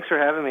 Thanks for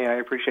having me. I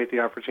appreciate the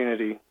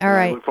opportunity. All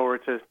right. I look forward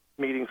to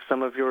meeting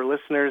some of your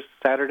listeners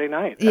Saturday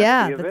night.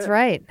 Yeah, that's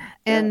right.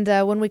 And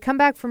when we come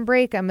back from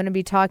break, I'm going to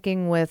be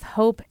talking with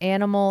Hope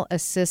Animal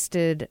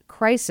Assisted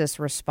Crisis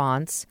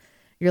Response.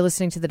 You're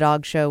listening to The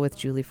Dog Show with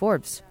Julie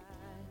Forbes.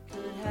 I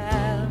could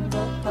have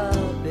a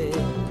puppy.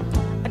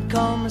 I'd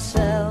call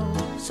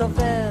myself so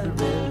very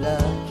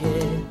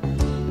lucky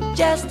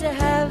just to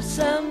have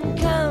some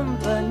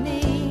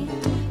company,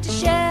 to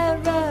share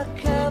a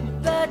cup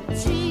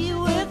of tea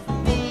with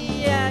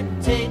me.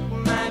 I'd take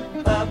my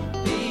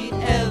puppy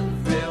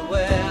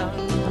everywhere.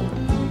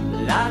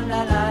 La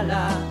la la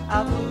la,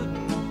 I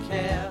wouldn't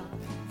care.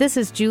 This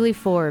is Julie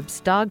Forbes,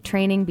 dog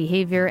training,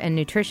 behavior, and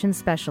nutrition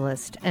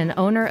specialist and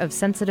owner of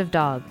Sensitive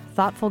Dog.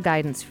 thoughtful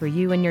guidance for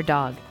you and your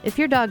dog. If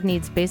your dog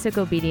needs basic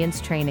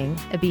obedience training,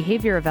 a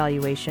behavior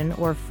evaluation,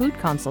 or food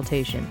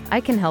consultation,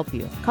 I can help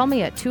you. Call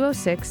me at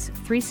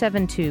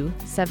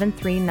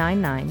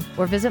 206-372-7399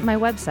 or visit my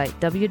website,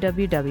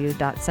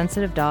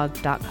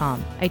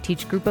 www.sensitivedog.com. I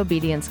teach group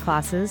obedience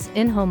classes,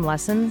 in-home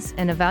lessons,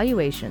 and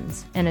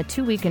evaluations, and a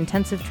 2-week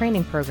intensive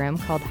training program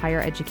called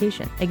Higher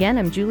Education. Again,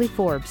 I'm Julie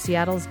Forbes,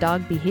 Seattle's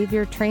dog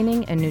behavior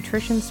training and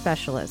nutrition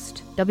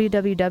specialist.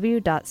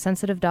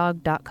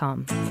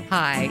 www.sensitivedog.com.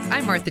 Hi,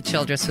 I'm Martha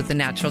Childress with the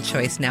Natural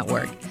Choice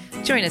Network.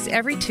 Join us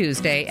every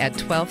Tuesday at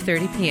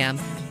 12:30 p.m.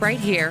 right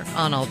here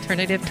on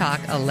Alternative Talk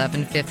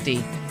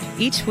 1150.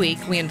 Each week,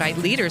 we invite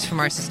leaders from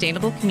our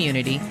sustainable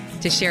community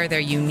to share their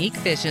unique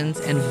visions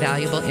and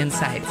valuable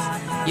insights.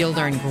 You'll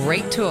learn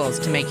great tools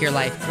to make your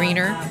life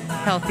greener,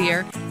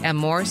 healthier, and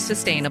more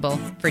sustainable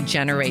for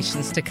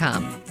generations to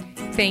come.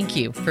 Thank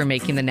you for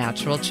making the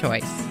natural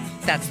choice.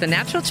 That's the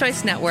Natural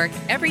Choice Network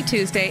every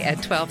Tuesday at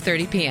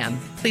 12:30 p.m.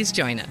 Please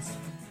join us.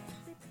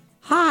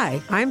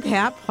 Hi, I'm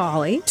Pat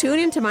Pauley. Tune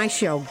into my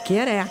show,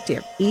 Get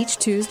Active, each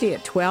Tuesday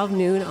at 12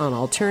 noon on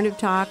Alternative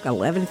Talk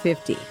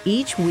 1150.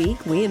 Each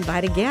week, we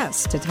invite a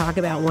guest to talk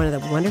about one of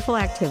the wonderful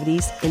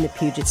activities in the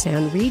Puget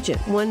Sound region,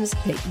 ones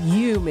that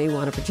you may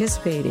want to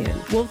participate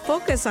in. We'll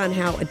focus on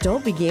how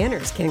adult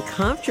beginners can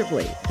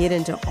comfortably get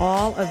into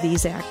all of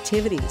these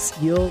activities.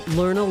 You'll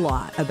learn a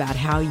lot about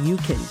how you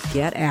can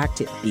get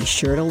active. Be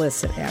sure to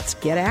listen. That's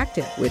Get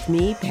Active with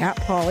me, Pat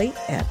Pauley,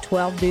 at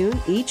 12 noon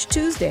each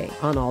Tuesday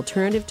on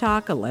Alternative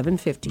Talk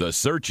 1150. The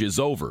search is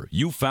over.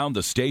 You found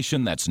the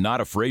station that's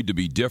not afraid to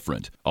be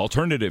different.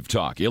 Alternative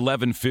Talk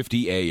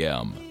 1150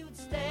 AM.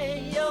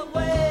 Stay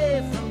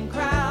away from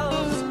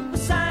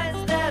crowds.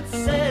 Signs that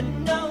said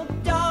no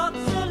dogs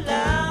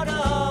allowed.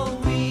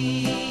 Oh,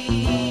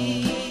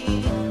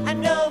 I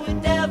know it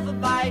never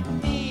bite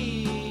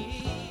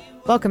me.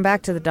 Welcome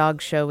back to the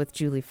Dog Show with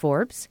Julie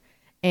Forbes.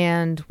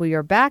 And we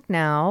are back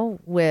now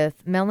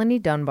with Melanie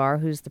Dunbar,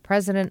 who's the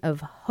president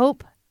of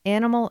Hope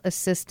Animal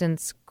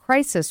Assistance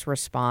Crisis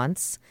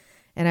Response.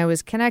 And I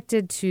was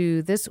connected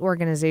to this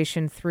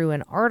organization through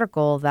an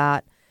article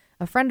that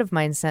a friend of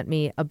mine sent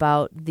me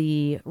about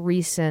the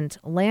recent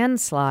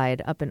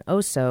landslide up in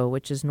Oso,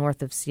 which is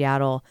north of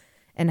Seattle,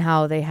 and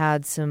how they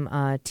had some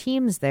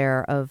teams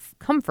there of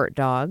comfort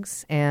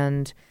dogs.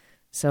 And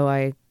so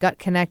I got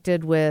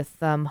connected with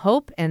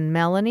Hope and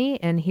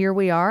Melanie, and here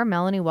we are.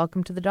 Melanie,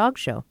 welcome to the Dog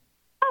Show.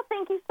 Oh,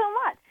 thank you so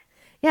much.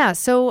 Yeah,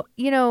 so,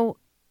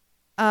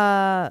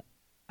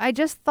 I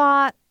just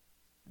thought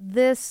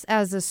this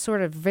as a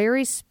sort of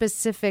very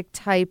specific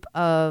type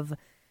of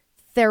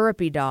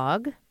therapy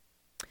dog,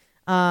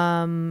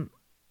 and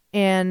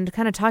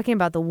kind of talking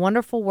about the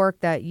wonderful work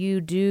that you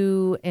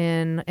do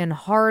in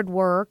hard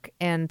work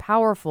and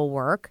powerful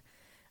work,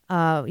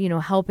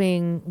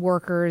 helping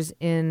workers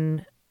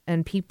and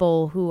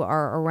people who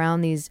are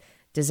around these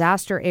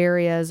disaster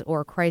areas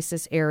or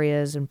crisis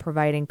areas and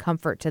providing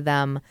comfort to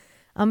them.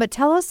 But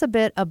tell us a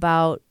bit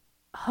about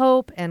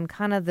Hope and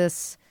kind of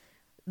this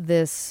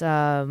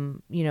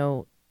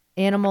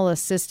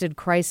animal-assisted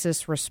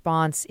crisis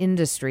response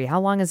industry. How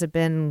long has it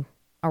been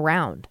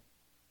around?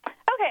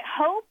 Okay,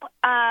 Hope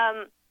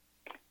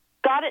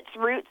got its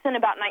roots in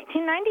about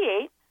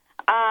 1998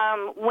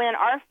 when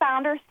our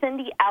founder,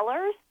 Cindy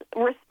Ellers,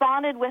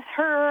 responded with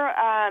her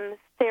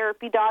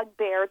therapy dog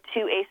Bear to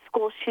a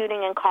school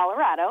shooting in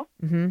Colorado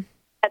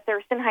at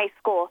Thurston High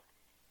School.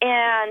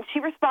 And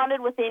she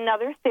responded with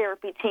another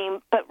therapy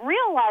team, but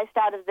realized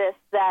out of this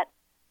that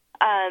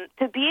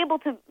to be able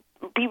to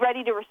be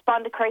ready to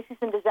respond to crises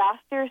and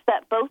disasters,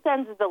 that both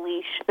ends of the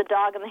leash, the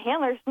dog and the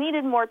handlers,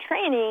 needed more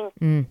training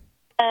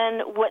than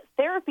what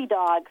therapy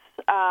dogs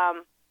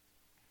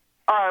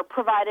are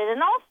provided,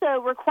 and also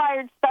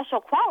required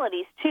special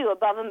qualities, too,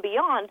 above and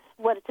beyond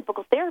what a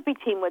typical therapy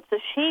team would. So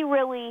she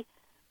really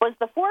was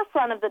the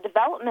forefront of the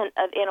development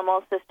of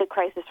animal-assisted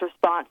crisis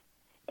response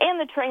and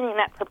the training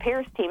that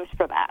prepares teams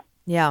for that.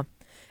 Yeah.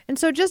 And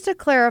so just to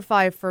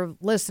clarify for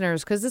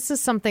listeners, because this is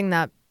something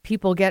that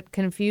people get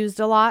confused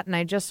a lot, and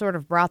I just sort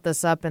of brought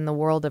this up in the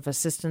world of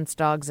assistance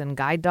dogs and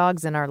guide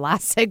dogs in our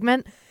last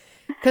segment,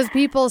 because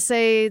people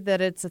say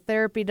that it's a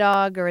therapy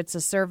dog or it's a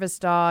service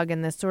dog,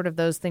 and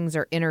those things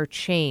are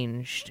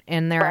interchanged,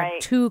 and there are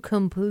two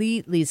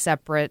completely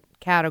separate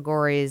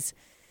categories.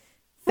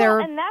 Well,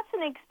 and that's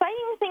an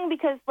exciting thing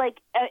because,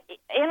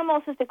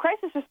 animal-assisted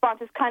crisis response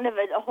is kind of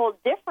a whole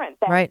different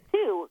thing,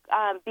 too,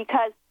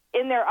 because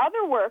in their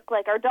other work,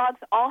 our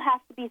dogs all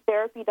have to be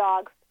therapy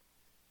dogs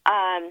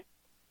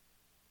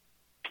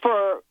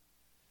for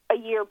a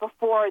year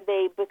before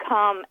they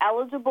become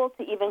eligible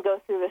to even go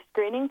through the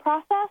screening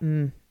process.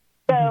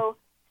 So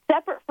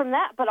separate from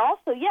that, but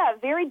also, a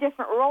very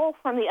different role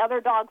from the other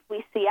dogs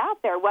we see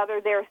out there, whether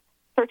they're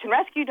search and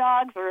rescue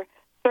dogs or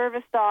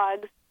service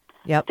dogs,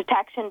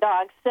 detection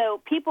dogs.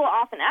 So people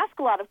often ask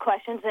a lot of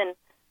questions and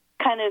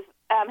kind of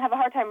have a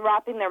hard time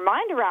wrapping their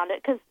mind around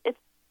it because it's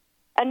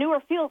a newer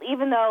field,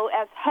 even though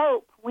as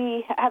Hope,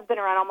 we have been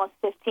around almost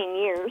 15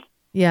 years.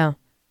 Yeah.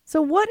 So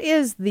what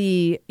is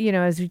the,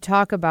 as we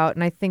talk about,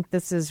 and I think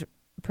this is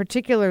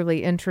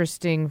particularly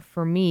interesting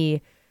for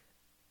me.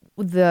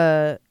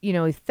 The,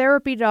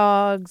 therapy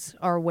dogs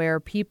are where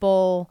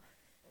people,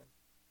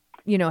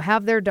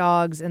 have their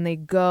dogs and they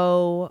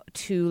go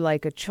to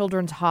like a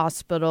children's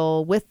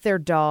hospital with their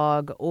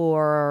dog,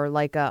 or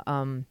like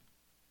a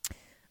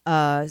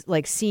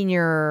like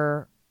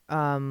senior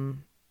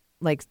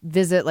like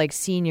visit like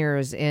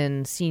seniors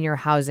in senior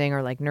housing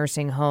or like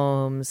nursing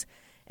homes,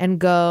 and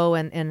go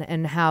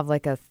and have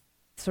like a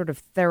sort of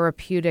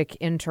therapeutic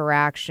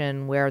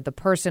interaction where the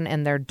person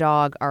and their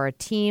dog are a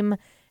team,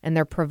 and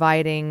they're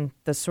providing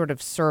the sort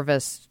of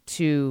service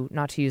to,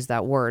 not to use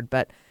that word,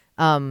 but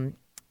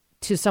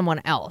to someone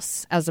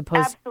else, as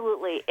opposed.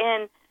 Absolutely.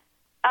 And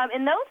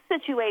in those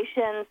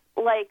situations,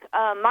 like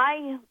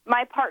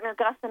my partner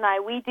Gus and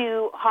I, we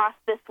do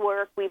hospice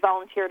work. We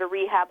volunteer at a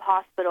rehab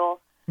hospital.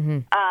 Mm-hmm.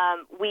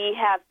 We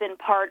have been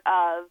part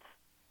of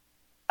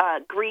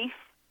grief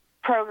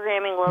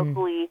programming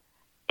locally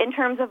in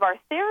terms of our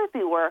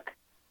therapy work.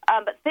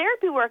 But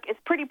therapy work is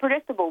pretty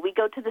predictable. We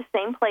go to the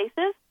same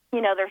places.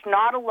 There's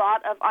not a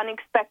lot of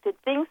unexpected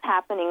things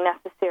happening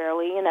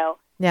necessarily.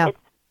 Yeah. It's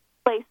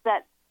a place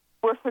that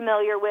we're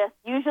familiar with.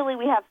 Usually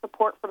we have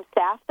support from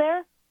staff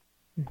there.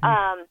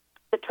 Mm-hmm.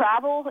 The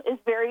travel is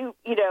very,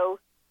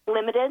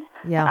 limited,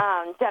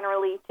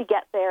 generally, to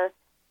get there.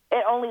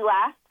 It only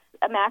lasts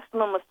a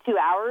maximum of 2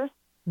 hours.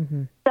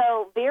 Mm-hmm.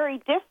 So very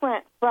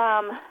different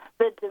from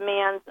the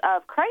demands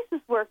of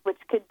crisis work, which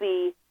could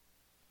be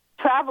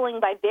traveling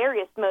by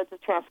various modes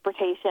of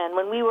transportation.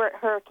 When we were at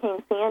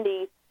Hurricane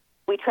Sandy,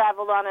 we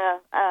traveled on a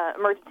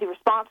emergency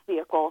response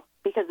vehicle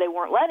because they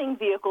weren't letting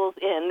vehicles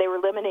in. They were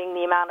limiting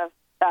the amount of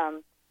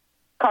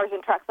cars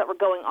and trucks that were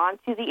going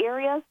onto the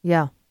areas.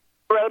 Yeah.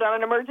 Rode on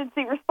an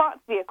emergency response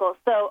vehicle.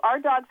 So our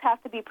dogs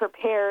have to be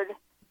prepared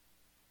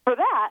for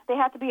that. They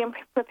have to be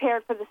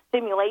prepared for the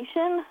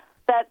stimulation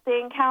that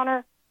they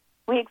encounter.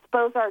 We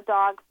expose our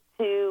dogs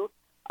to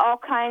all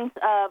kinds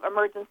of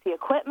emergency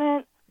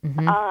equipment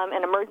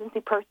and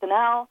emergency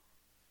personnel.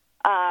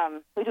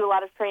 We do a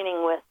lot of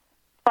training with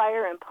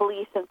fire and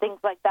police and things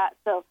like that.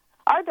 So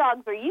our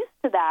dogs are used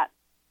to that,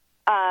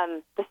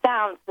 the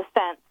sounds, the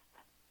scents,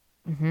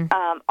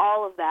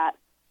 all of that,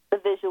 the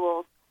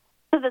visuals,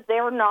 so that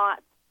they're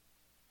not,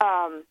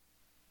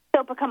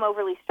 don't become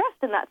overly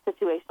stressed in that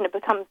situation. It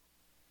becomes,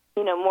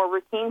 more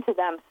routine to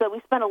them. So we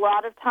spend a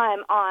lot of time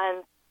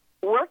on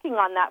working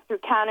on that through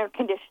counter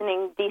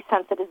conditioning,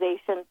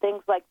 desensitization,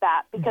 things like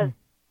that, because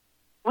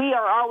we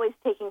are always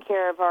taking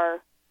care of our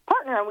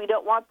partner, and we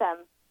don't want them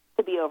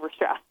to be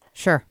overstressed.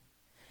 Sure.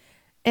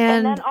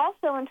 And then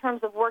also in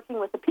terms of working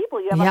with the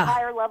people, you have a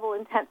higher level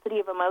intensity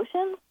of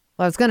emotions.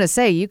 Well, I was going to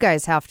say, you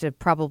guys have to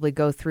probably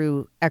go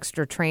through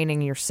extra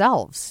training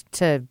yourselves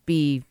to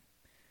be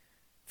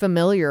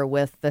familiar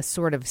with the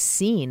sort of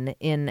scene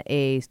in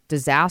a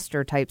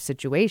disaster type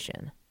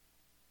situation.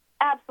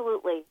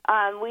 Absolutely.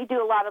 We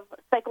do a lot of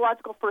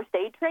psychological first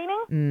aid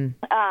training,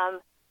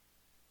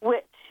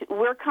 which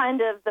we're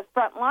kind of the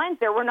front lines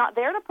there. We're not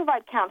there to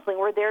provide counseling.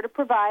 We're there to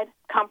provide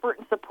comfort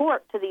and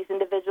support to these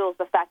individuals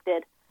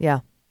affected.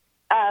 Yeah.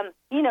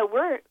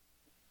 We're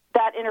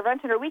that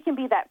intervention, or we can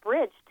be that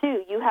bridge,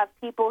 too. You have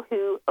people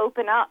who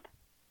open up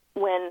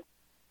when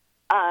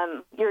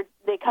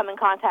they come in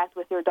contact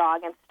with your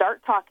dog and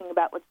start talking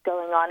about what's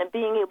going on, and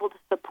being able to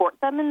support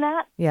them in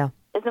that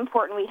is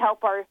important. We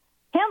help our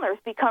handlers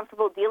be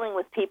comfortable dealing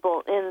with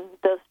people in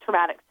those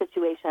traumatic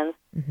situations.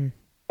 Mm-hmm.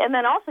 And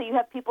then also you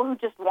have people who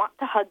just want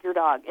to hug your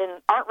dog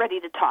and aren't ready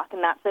to talk,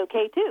 and that's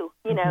okay, too.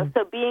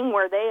 So being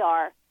where they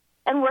are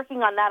and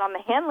working on that on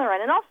the handler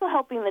end, and also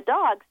helping the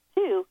dogs,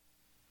 too,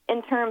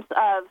 in terms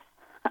of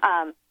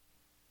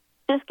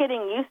just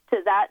getting used to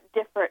that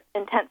different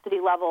intensity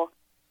level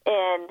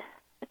and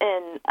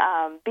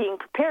being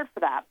prepared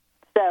for that.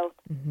 So,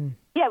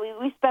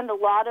 we spend a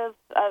lot of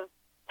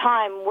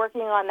time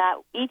working on that.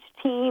 Each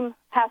team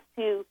has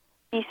to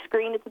be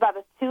screened. It's about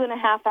a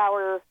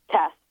 2.5-hour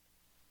test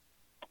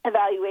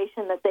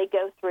evaluation that they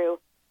go through.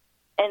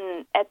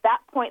 And at that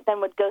point,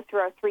 then would go through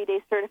our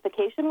 3-day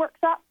certification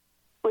workshop,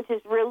 which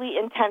is really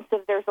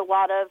intensive. There's a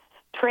lot of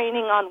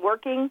training on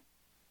working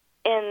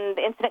in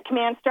the incident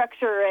command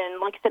structure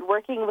and, like I said,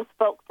 working with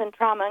folks in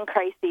trauma and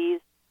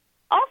crises.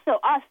 Also,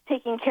 us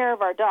taking care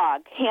of our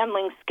dog,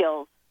 handling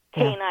skills,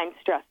 canine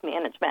stress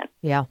management.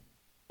 Yeah.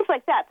 Things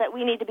like that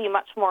we need to be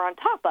much more on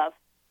top of.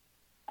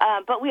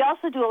 But we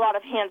also do a lot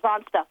of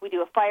hands-on stuff. We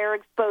do a fire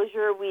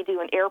exposure. We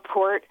do an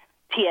airport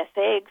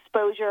TSA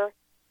exposure.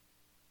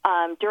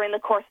 During the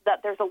course of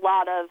that, there's a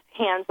lot of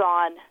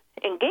hands-on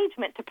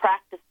engagement to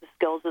practice the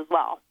skills as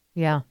well.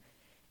 Yeah.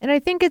 And I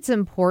think it's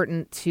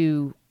important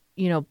to,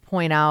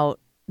 point out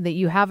that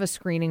you have a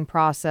screening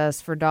process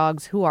for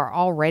dogs who are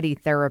already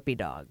therapy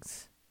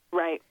dogs.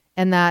 Right.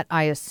 And that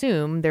I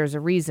assume there's a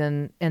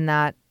reason in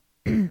that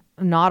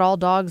not all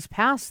dogs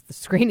pass the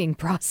screening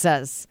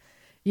process.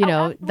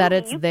 That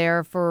it's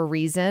there for a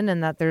reason,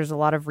 and that there's a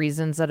lot of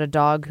reasons that a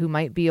dog who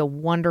might be a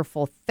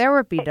wonderful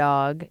therapy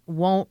dog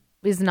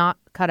is not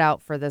cut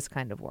out for this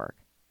kind of work.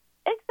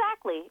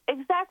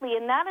 Exactly.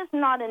 And that is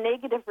not a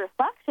negative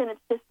reflection. It's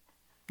just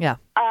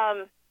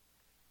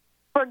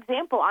for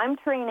example, I'm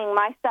training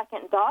my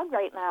second dog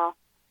right now,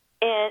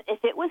 and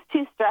if it was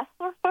too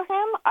stressful for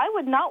him, I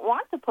would not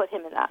want to put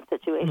him in that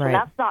situation. Right.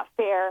 That's not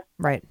fair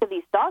to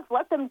these dogs.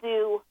 Let them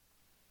do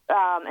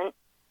and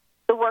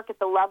the work at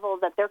the level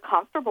that they're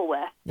comfortable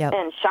with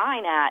and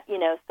shine at,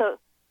 So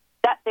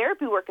that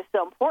therapy work is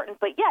so important.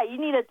 But, yeah, you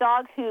need a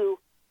dog who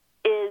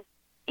is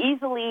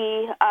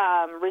easily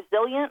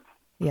resilient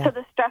to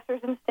the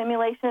stressors and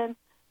stimulation,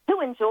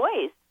 who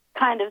enjoys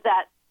kind of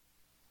that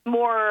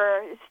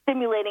more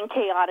stimulating,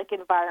 chaotic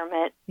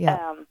environment.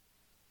 Yeah.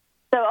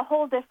 So a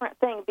whole different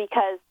thing,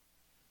 because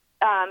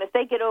if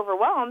they get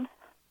overwhelmed,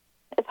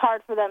 it's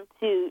hard for them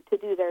to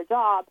do their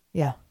job.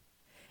 Yeah.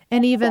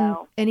 And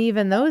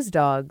even those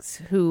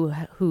dogs who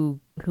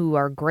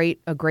are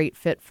a great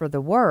fit for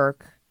the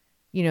work,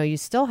 you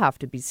still have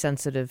to be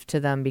sensitive to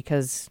them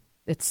because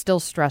it's still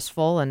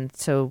stressful. And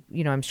so,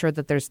 I'm sure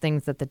that there's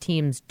things that the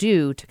teams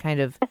do to kind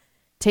of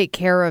take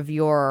care of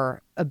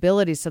your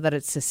ability so that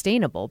it's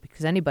sustainable,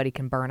 because anybody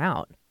can burn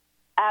out.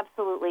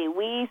 Absolutely.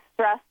 We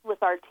stress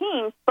with our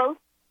teams, both,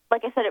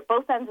 like I said, at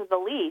both ends of the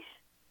leash,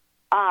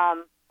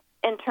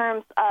 in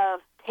terms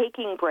of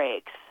taking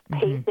breaks,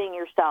 pacing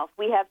yourself.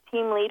 We have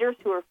team leaders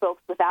who are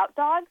folks without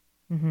dogs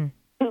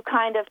who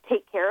kind of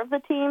take care of the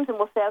teams and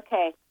will say,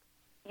 okay,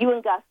 you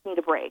and Gus need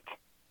a break,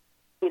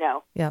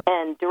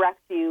 and direct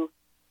you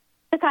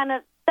to kind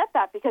of set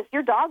that, because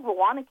your dog will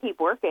want to keep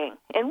working,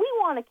 and we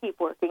want to keep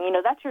working.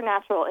 That's your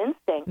natural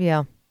instinct.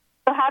 Yeah.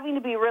 So having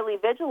to be really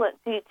vigilant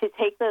to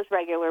take those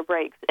regular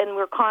breaks, and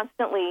we're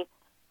constantly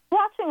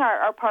watching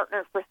our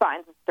partner for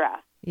signs of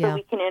stress so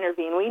we can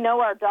intervene. We know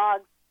our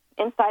dogs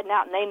inside and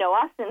out, and they know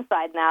us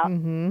inside and out.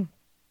 Mm-hmm.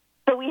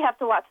 So we have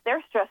to watch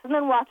their stress and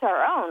then watch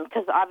our own,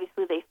 because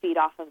obviously they feed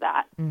off of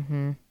that.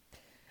 Mm-hmm.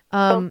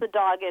 Both the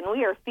dog and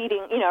we are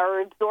feeding, or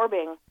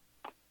absorbing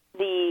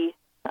the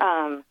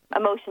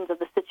emotions of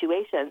the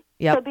situation.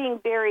 Yep. So being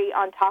very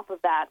on top of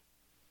that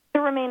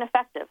to remain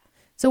effective.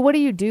 So what do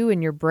you do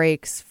in your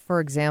breaks, for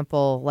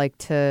example,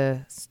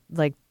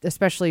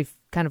 especially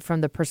kind of from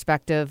the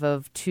perspective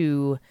of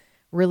to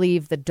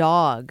relieve the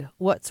dog?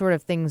 What sort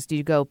of things do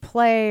you go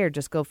play, or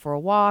just go for a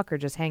walk, or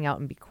just hang out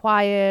and be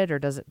quiet, or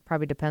does it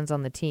probably depends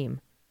on the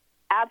team?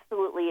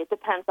 Absolutely. It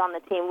depends on the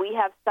team. We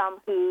have some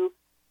who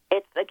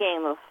it's a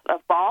game of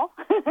ball.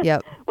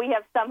 Yep. We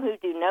have some who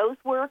do nose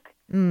work.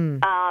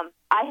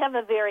 I have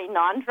a very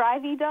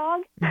non-drivey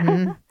dog.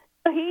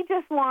 So he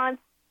just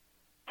wants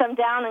some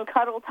down and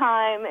cuddle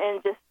time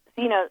and just,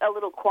 a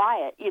little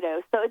quiet,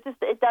 So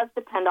it does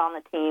depend on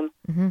the team.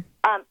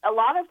 A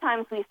lot of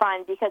times we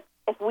find, because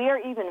if we are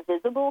even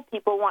visible,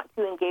 people want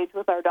to engage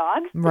with our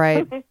dogs.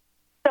 Right.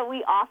 So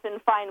we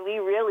often find we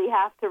really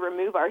have to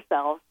remove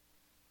ourselves,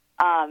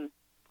 to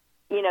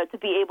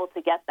be able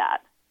to get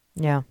that.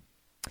 Yeah.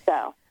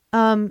 So.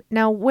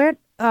 Now,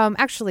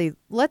 actually,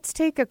 let's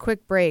take a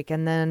quick break,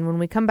 and then when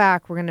we come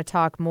back, we're going to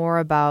talk more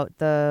about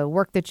the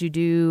work that you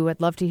do.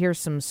 I'd love to hear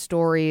some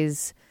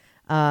stories.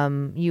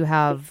 You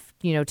have,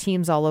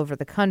 teams all over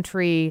the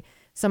country,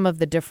 some of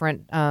the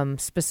different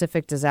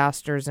specific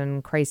disasters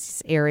and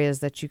crisis areas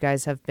that you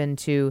guys have been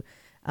to.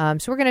 So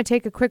we're going to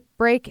take a quick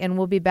break, and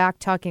we'll be back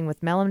talking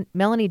with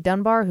Melanie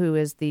Dunbar, who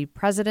is the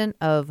president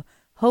of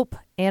Hope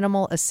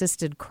Animal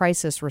Assisted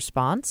Crisis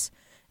Response.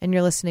 And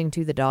you're listening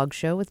to The Dog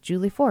Show with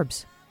Julie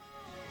Forbes.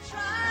 Try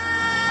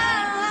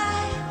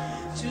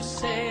to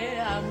say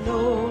I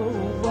know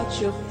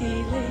what you're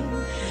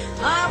feeling.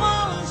 I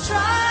won't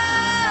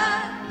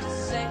try to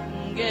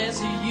second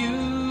guess you.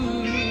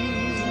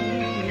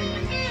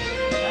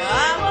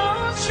 I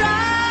won't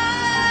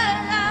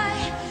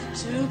try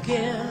to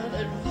give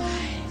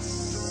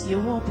advice you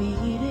won't be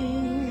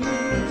heeding.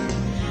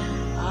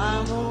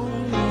 I'm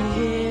only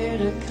here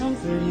to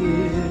comfort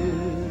you.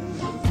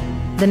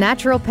 The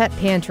Natural Pet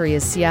Pantry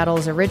is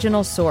Seattle's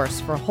original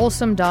source for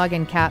wholesome dog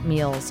and cat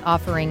meals,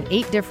 offering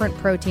 8 different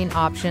protein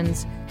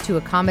options to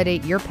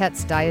accommodate your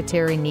pet's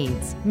dietary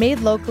needs.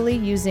 Made locally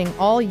using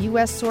all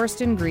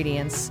U.S.-sourced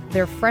ingredients,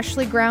 their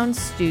freshly ground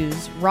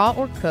stews, raw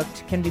or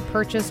cooked, can be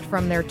purchased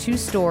from their 2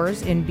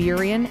 stores in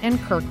Burien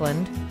and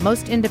Kirkland,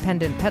 most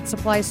independent pet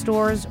supply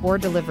stores, or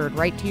delivered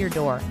right to your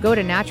door. Go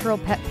to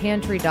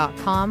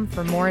naturalpetpantry.com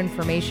for more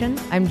information.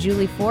 I'm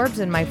Julie Forbes,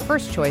 and my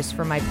first choice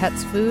for my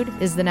pet's food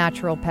is the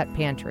Natural Pet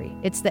Pantry.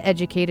 It's the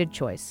educated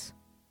choice.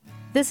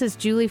 This is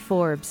Julie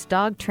Forbes,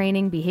 dog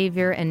training,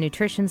 behavior, and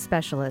nutrition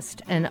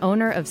specialist, and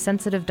owner of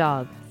Sensitive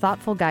Dog,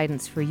 thoughtful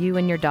guidance for you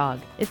and your dog.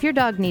 If your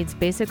dog needs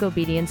basic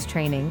obedience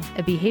training,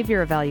 a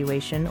behavior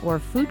evaluation, or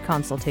food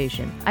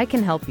consultation, I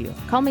can help you.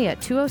 Call me at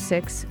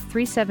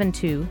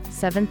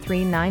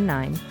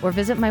 206-372-7399 or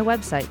visit my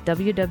website,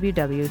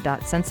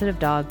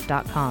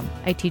 www.sensitivedog.com.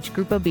 I teach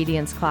group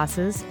obedience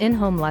classes,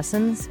 in-home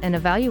lessons, and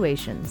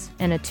evaluations,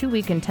 and a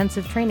 2-week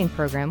intensive training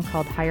program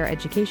called Higher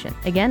Education.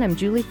 Again, I'm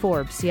Julie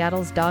Forbes,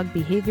 Seattle's dog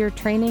behavior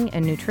training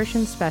and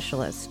nutrition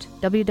specialist.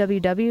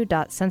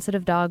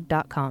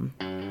 www.sensitivedog.com.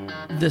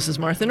 This is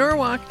Martha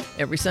Norwalk.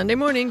 Every Sunday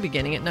morning,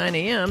 beginning at 9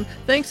 a.m.,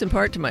 thanks in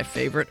part to my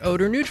favorite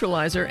odor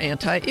neutralizer,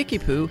 Anti-Icky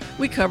Poo,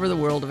 we cover the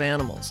world of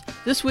animals.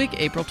 This week,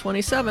 April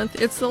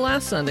 27th, it's the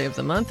last Sunday of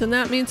the month, and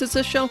that means it's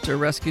a shelter,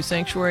 rescue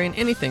sanctuary, and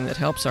anything that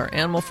helps our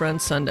animal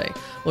friends Sunday.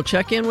 We'll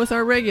check in with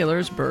our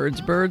regulars,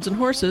 birds, and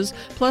horses,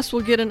 plus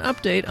we'll get an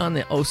update on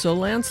the Oso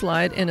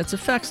landslide and its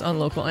effects on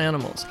local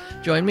animals.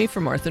 Join me for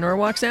Martha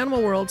Norwalk's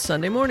Animal World,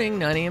 Sunday morning,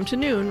 9 a.m. to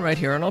noon, right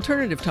here on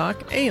Alternative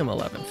Talk, AM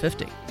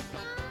 1150.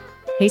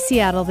 Hey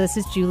Seattle, this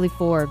is Julie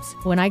Forbes.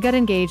 When I got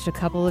engaged a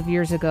couple of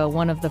years ago,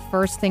 one of the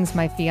first things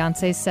my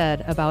fiancé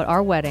said about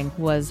our wedding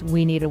was,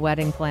 "We need a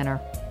wedding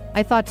planner."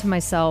 I thought to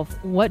myself,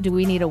 what do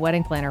we need a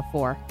wedding planner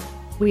for?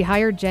 We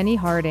hired Jenny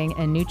Harding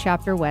and New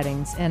Chapter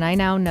Weddings, and I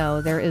now know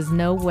there is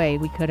no way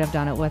we could have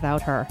done it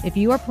without her. If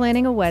you are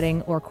planning a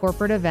wedding or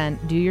corporate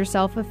event, do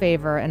yourself a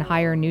favor and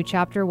hire New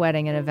Chapter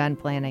Wedding and Event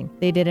Planning.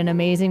 They did an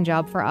amazing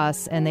job for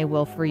us, and they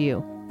will for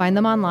you. Find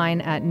them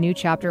online at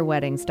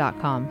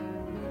newchapterweddings.com.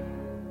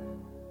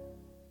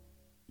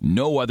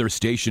 No other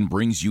station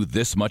brings you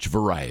this much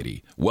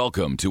variety.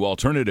 Welcome to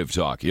Alternative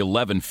Talk,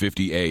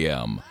 1150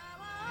 AM.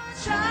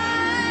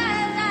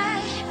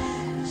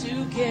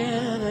 To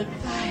get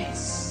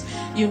advice,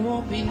 you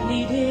won't be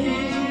needed.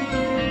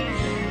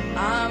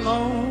 I'm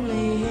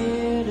only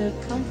here to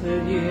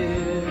comfort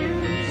you.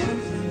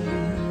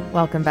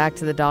 Welcome back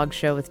to the Dog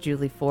Show with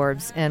Julie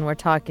Forbes, and we're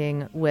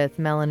talking with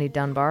Melanie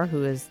Dunbar,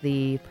 who is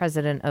the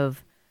president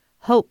of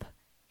HOPE,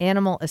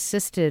 Animal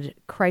Assisted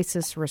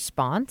Crisis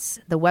Response.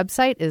 The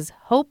website is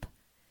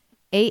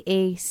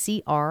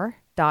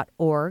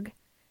hopeaacr.org,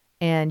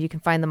 and you can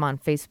find them on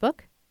Facebook,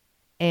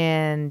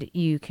 and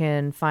you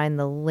can find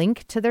the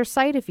link to their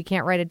site, if you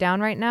can't write it down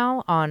right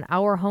now, on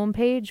our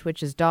homepage,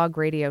 which is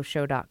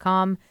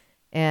dogradioshow.com,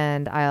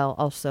 and I'll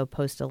also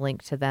post a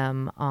link to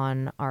them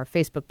on our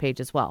Facebook page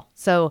as well.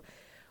 So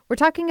we're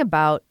talking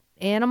about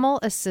Animal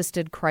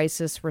Assisted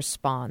Crisis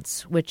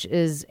Response, which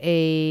is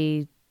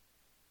a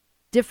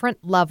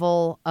different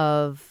level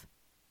of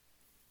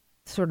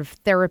sort of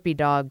therapy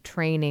dog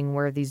training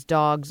where these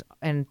dogs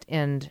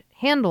and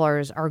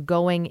handlers are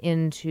going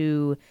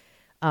into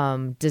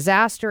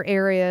disaster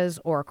areas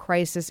or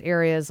crisis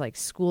areas like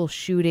school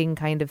shooting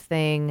kind of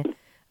thing,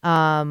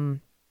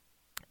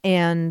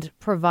 and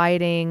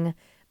providing.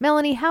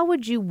 Melanie, how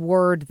would you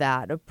word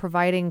that? Of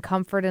providing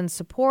comfort and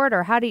support,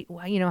 or how do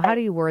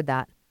you word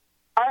that?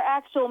 Our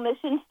actual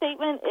mission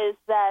statement is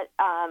that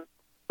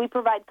we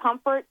provide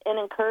comfort and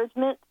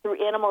encouragement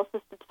through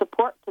animal-assisted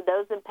support to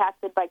those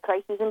impacted by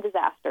crises and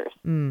disasters.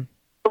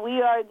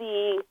 We are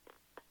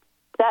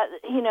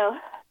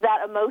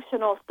that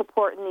emotional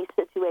support in these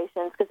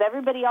situations, because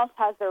everybody else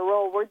has their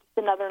role. We're just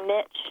another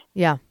niche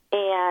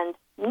and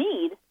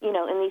need,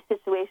 in these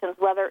situations,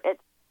 whether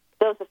it's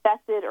those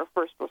affected or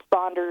first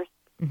responders.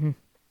 Mm-hmm.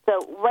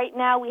 So right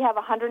now we have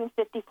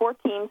 154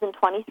 teams in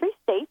 23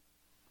 states.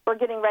 We're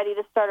getting ready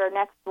to start our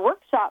next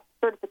workshop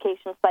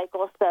certification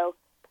cycle, so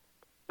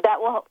that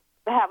will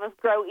have us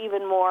grow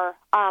even more.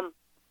 On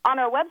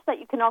our website,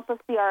 you can also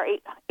see our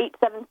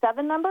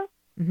 877 number.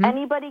 Mm-hmm.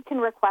 Anybody can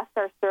request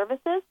our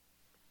services.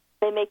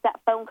 They make that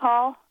phone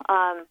call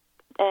and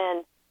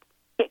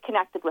get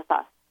connected with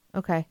us.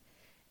 Okay.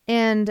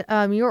 And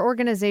your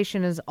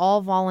organization is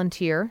all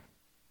volunteer?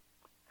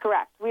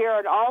 Correct. We are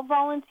an all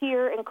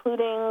volunteer,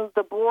 including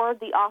the board,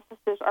 the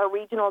officers, our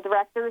regional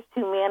directors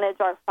who manage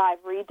our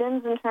 5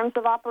 regions in terms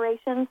of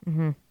operations.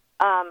 Mm-hmm.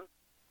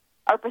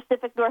 Our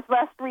Pacific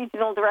Northwest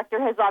regional director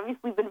has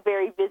obviously been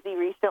very busy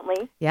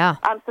recently. Yeah.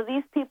 So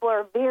these people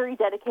are very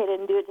dedicated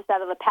and do it just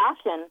out of the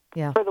passion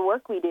for the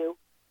work we do.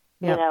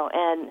 Yep.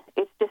 And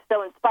it's just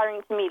so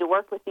inspiring to me to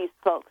work with these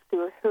folks who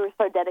are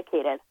so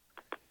dedicated.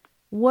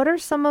 What are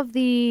some of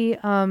the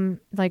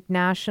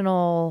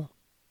national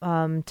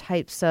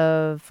types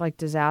of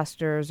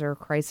disasters or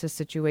crisis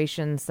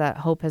situations that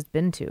HOPE has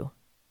been to?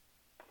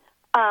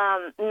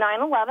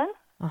 9/11.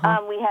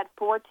 We had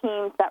 4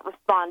 teams that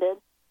responded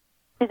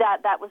to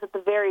that. That was at the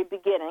very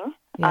beginning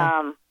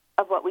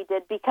of what we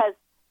did, because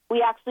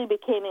we actually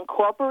became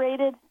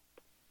incorporated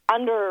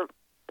under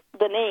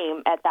the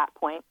name at that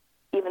point,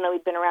 even though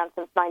we'd been around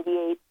since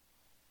 98.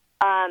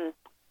 And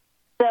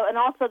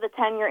also the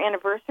 10-year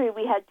anniversary,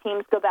 we had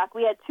teams go back.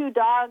 We had 2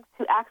 dogs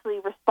who actually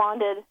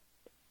responded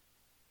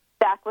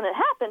back when it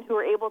happened, who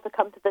were able to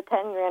come to the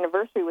 10-year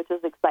anniversary, which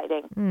was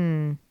exciting.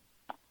 Mm.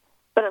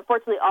 But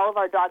unfortunately, all of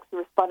our dogs who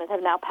responded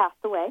have now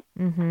passed away.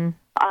 Mm-hmm.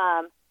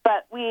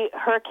 But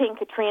Hurricane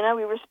Katrina,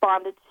 we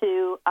responded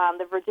to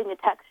the Virginia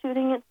Tech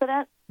shooting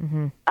incident.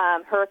 Mm-hmm.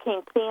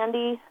 Hurricane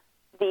Sandy,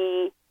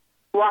 the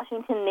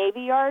Washington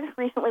Navy Yard.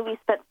 Recently, we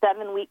spent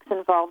 7 weeks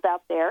involved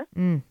out there.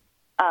 Mm.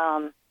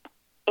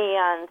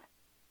 And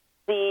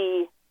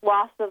the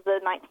loss of the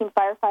 19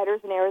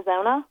 firefighters in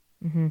Arizona.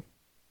 Mm-hmm.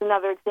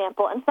 Another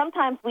example. And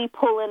sometimes we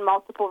pull in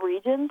multiple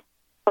regions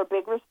for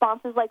big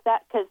responses like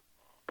that, because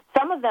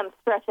some of them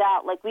stretch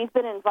out. Like, we've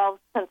been involved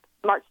since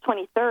March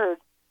 23rd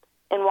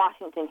in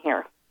Washington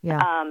here,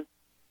 and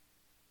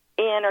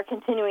are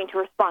continuing to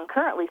respond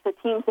currently. So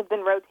teams have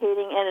been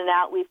rotating in and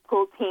out. We've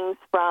pulled teams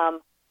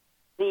from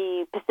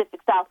the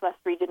Pacific Southwest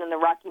region and the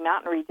Rocky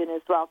Mountain region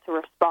as well to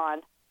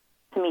respond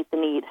to meet the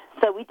need.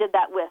 So we did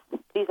that with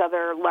these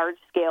other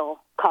large-scale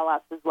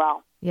call-outs as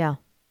well. Yeah.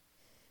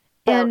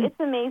 So it's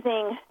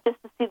amazing just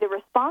to see the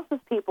response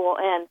of people,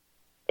 and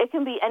it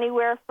can be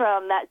anywhere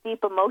from that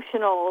deep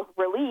emotional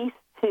release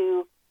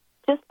to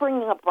just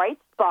bringing a bright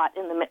spot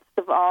in the midst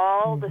of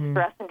all the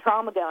stress and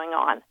trauma going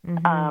on.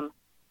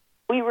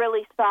 We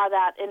really saw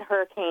that in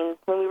hurricanes.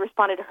 When we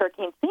responded to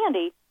Hurricane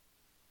Sandy,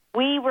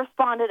 we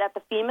responded at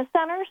the FEMA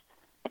centers,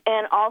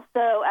 and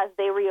also as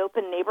they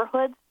reopened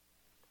neighborhoods,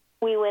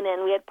 we went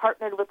in. We had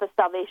partnered with the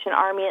Salvation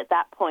Army at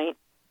that point,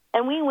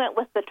 and we went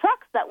with the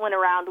trucks that went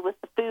around with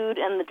the food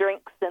and the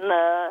drinks and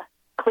the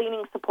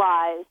cleaning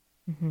supplies,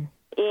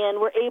 and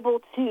were able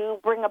to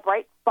bring a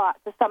bright spot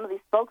to some of these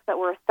folks that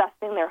were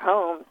assessing their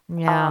homes.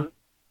 Yeah.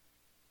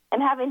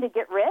 And having to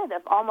get rid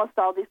of almost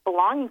all these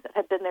belongings that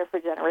had been there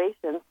for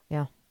generations.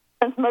 Yeah.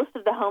 Since most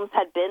of the homes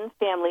had been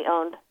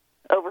family-owned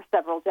over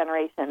several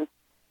generations.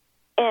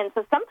 And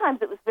so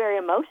sometimes it was very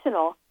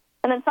emotional,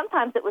 and then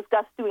sometimes it was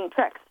Gus doing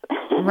tricks.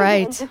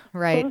 Right,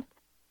 right.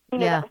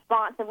 That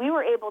response. And we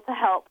were able to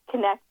help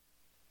connect.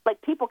 Like,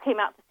 people came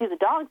out to see the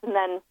dogs and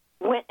then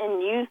went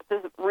and used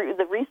the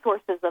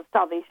resources of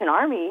Salvation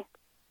Army,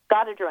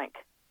 got a drink,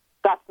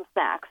 got some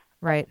snacks.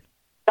 Right.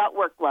 Got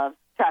work gloves,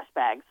 trash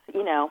bags,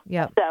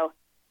 Yep. So,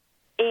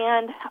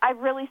 and I've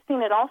really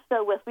seen it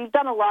also we've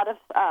done a lot of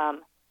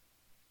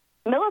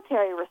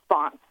military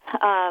response.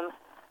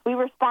 We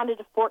responded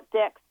to Fort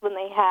Dix when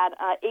they had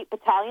 8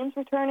 battalions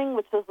returning,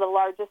 which was the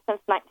largest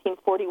since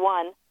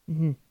 1941.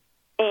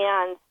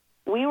 And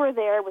we were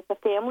there with the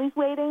families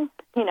waiting,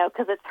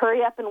 because it's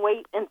hurry up and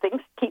wait and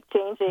things keep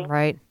changing.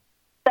 Right.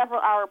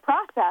 Several-hour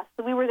process.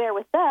 So we were there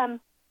with them.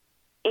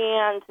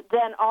 And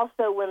then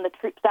also when the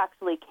troops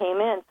actually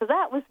came in. So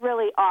that was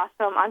really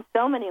awesome on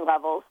so many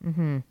levels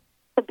to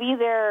be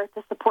there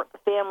to support the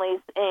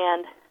families.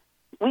 And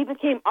we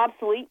became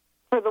obsolete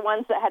for the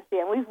ones that had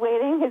families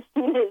waiting as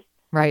soon as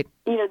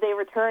they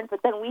returned.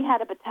 But then we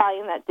had a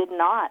battalion that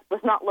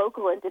was not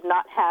local and did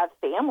not have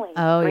families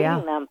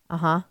bringing them.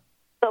 So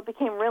it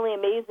became really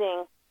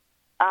amazing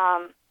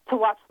to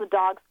watch the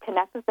dogs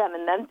connect with them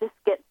and then just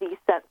get the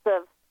sense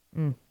of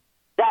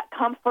that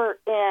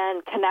comfort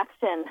and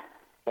connection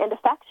and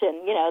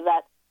affection,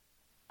 that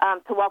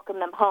to welcome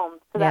them home.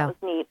 So that was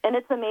neat. And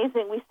it's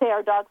amazing. We say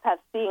our dogs have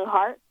seeing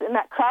hearts. In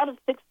that crowd of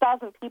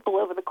 6,000 people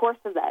over the course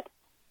of that,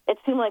 it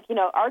seemed like,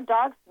 our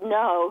dogs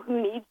know who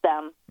needs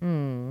them.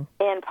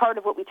 And part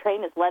of what we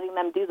train is letting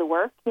them do the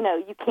work.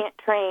 You can't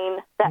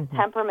train that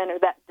temperament or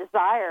that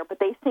desire, but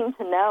they seem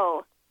to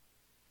know,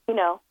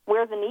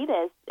 where the need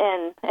is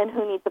and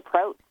who needs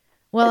approach.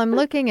 Well, I'm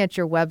looking at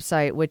your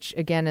website, which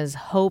again is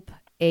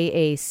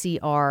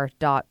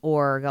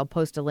hopeaacr.org. I'll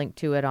post a link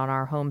to it on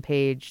our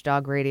homepage,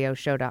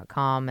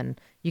 dogradioshow.com.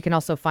 And you can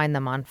also find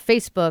them on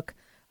Facebook,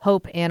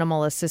 Hope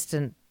Animal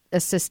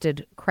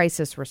Assisted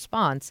Crisis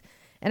Response.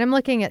 And I'm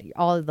looking at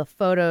all of the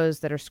photos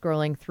that are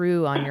scrolling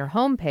through on your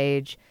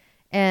homepage.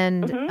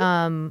 And,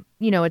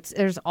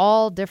 there's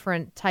all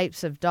different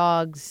types of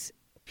dogs,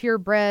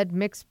 purebred,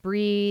 mixed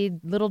breed,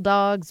 little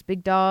dogs,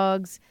 big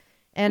dogs.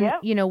 And,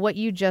 what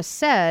you just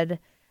said,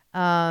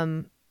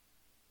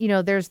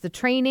 there's the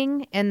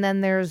training and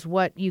then there's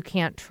what you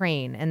can't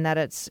train. And that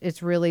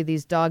it's really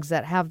these dogs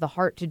that have the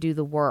heart to do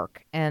the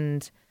work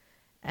and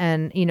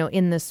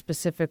in this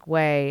specific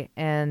way.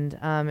 And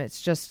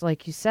it's just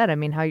like you said,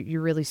 how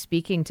you're really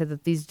speaking to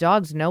that these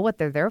dogs know what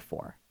they're there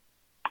for.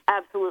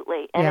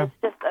 Absolutely. And it's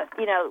just,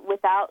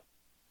 without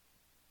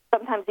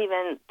sometimes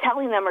even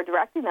telling them or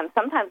directing them,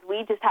 sometimes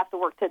we just have to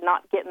work to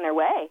not get in their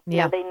way.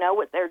 They know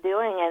what they're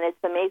doing, and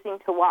it's amazing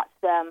to watch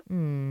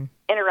them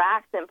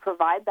interact and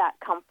provide that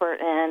comfort,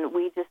 and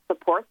we just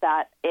support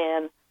that.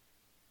 And,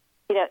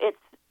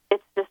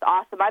 it's just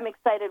awesome. I'm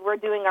excited. We're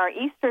doing our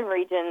Eastern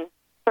Region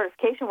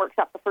certification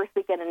workshop the first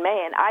weekend in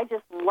May, and I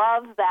just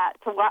love that,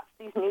 to watch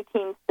these new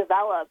teams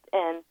develop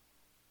and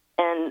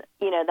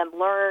them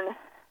learn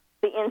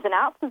the ins and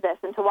outs of this,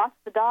 and to watch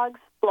the dogs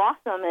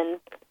blossom, and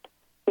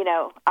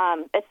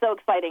it's so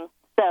exciting.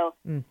 So,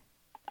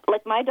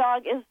 like, my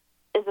dog is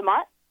a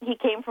mutt. He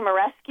came from a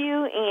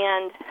rescue,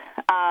 and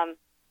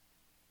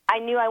I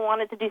knew I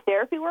wanted to do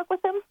therapy work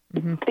with him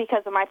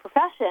because of my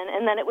profession.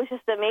 And then it was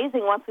just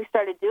amazing once we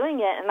started doing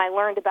it, and I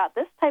learned about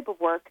this type of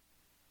work.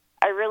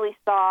 I really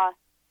saw,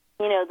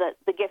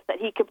 the gift that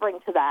he could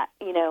bring to that.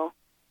 So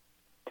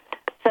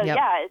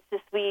it's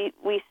just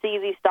we see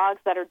these dogs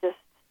that are just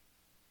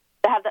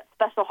that have that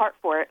special heart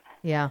for it.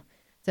 Yeah.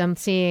 So I'm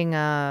seeing,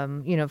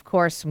 of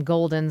course, some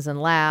Goldens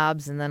and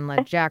Labs, and then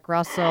like Jack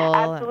Russell.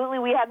 Absolutely.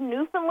 We have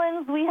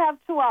Newfoundlands. We have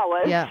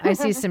Chihuahuas. Yeah, I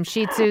see some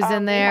Shih Tzus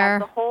in there.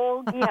 We have the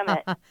whole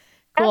gamut.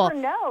 Cool. You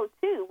never know,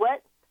 too,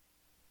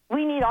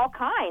 we need all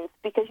kinds,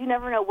 because you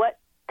never know what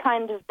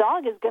kind of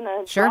dog is going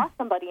to draw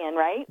somebody in,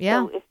 right?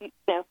 Yeah. So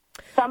if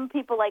some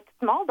people like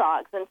small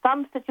dogs, and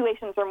some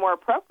situations are more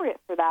appropriate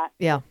for that.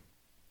 Yeah.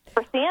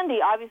 For Sandy,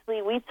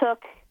 obviously, we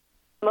took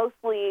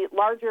mostly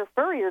larger,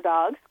 furrier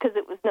dogs because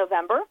it was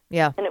November.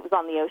 Yeah. And it was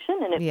on the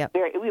ocean, and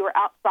we were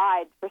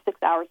outside for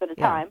 6 hours at a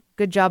time.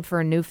 Good job for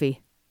a newfie.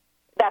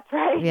 That's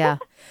right. Yeah.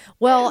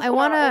 Well, I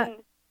want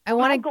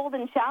my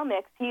golden chow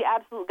mix,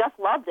 Gus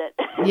loved it.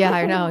 Yeah,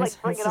 I know.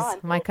 Bring it on.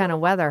 My kind of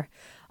weather.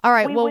 All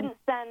right. We wouldn't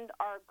send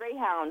our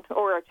greyhound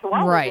or a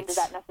chihuahua into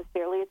that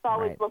necessarily. It's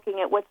always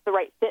looking at what's the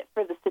right fit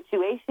for the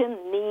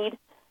situation, need.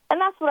 And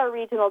that's what our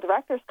regional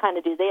directors kind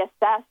of do. They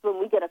assess when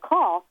we get a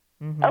call,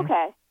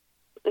 okay,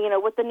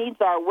 what the needs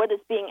are, what is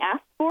being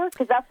asked for,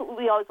 because that's what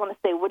we always want to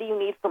say. What do you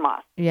need from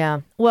us?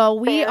 Yeah. Well,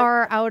 we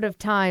are out of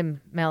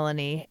time,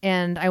 Melanie,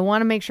 and I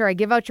want to make sure I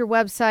give out your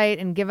website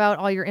and give out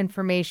all your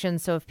information.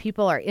 So if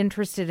people are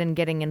interested in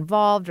getting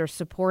involved or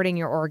supporting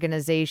your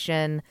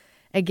organization,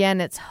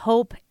 again, it's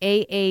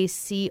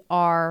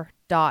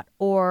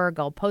hopeaacr.org.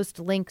 I'll post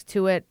links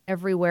to it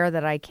everywhere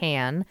that I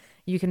can.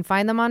 You can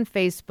find them on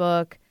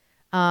Facebook.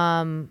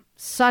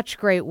 Such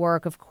great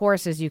work. Of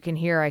course, as you can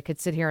hear, I could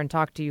sit here and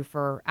talk to you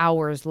for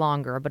hours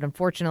longer, but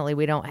unfortunately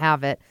we don't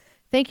have it.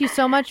 Thank you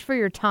so much for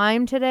your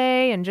time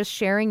today and just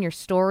sharing your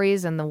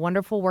stories and the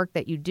wonderful work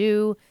that you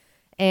do.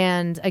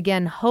 And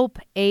again,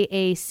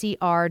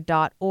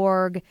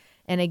 hopeaacr.org.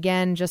 And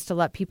again, just to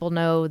let people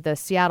know, the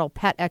Seattle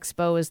Pet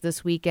Expo is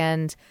this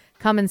weekend.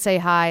 Come and say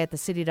hi at the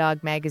City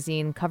Dog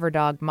Magazine Cover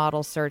Dog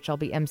Model Search. I'll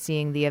be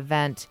emceeing the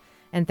event.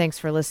 And thanks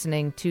for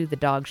listening to The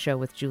Dog Show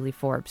with Julie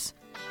Forbes.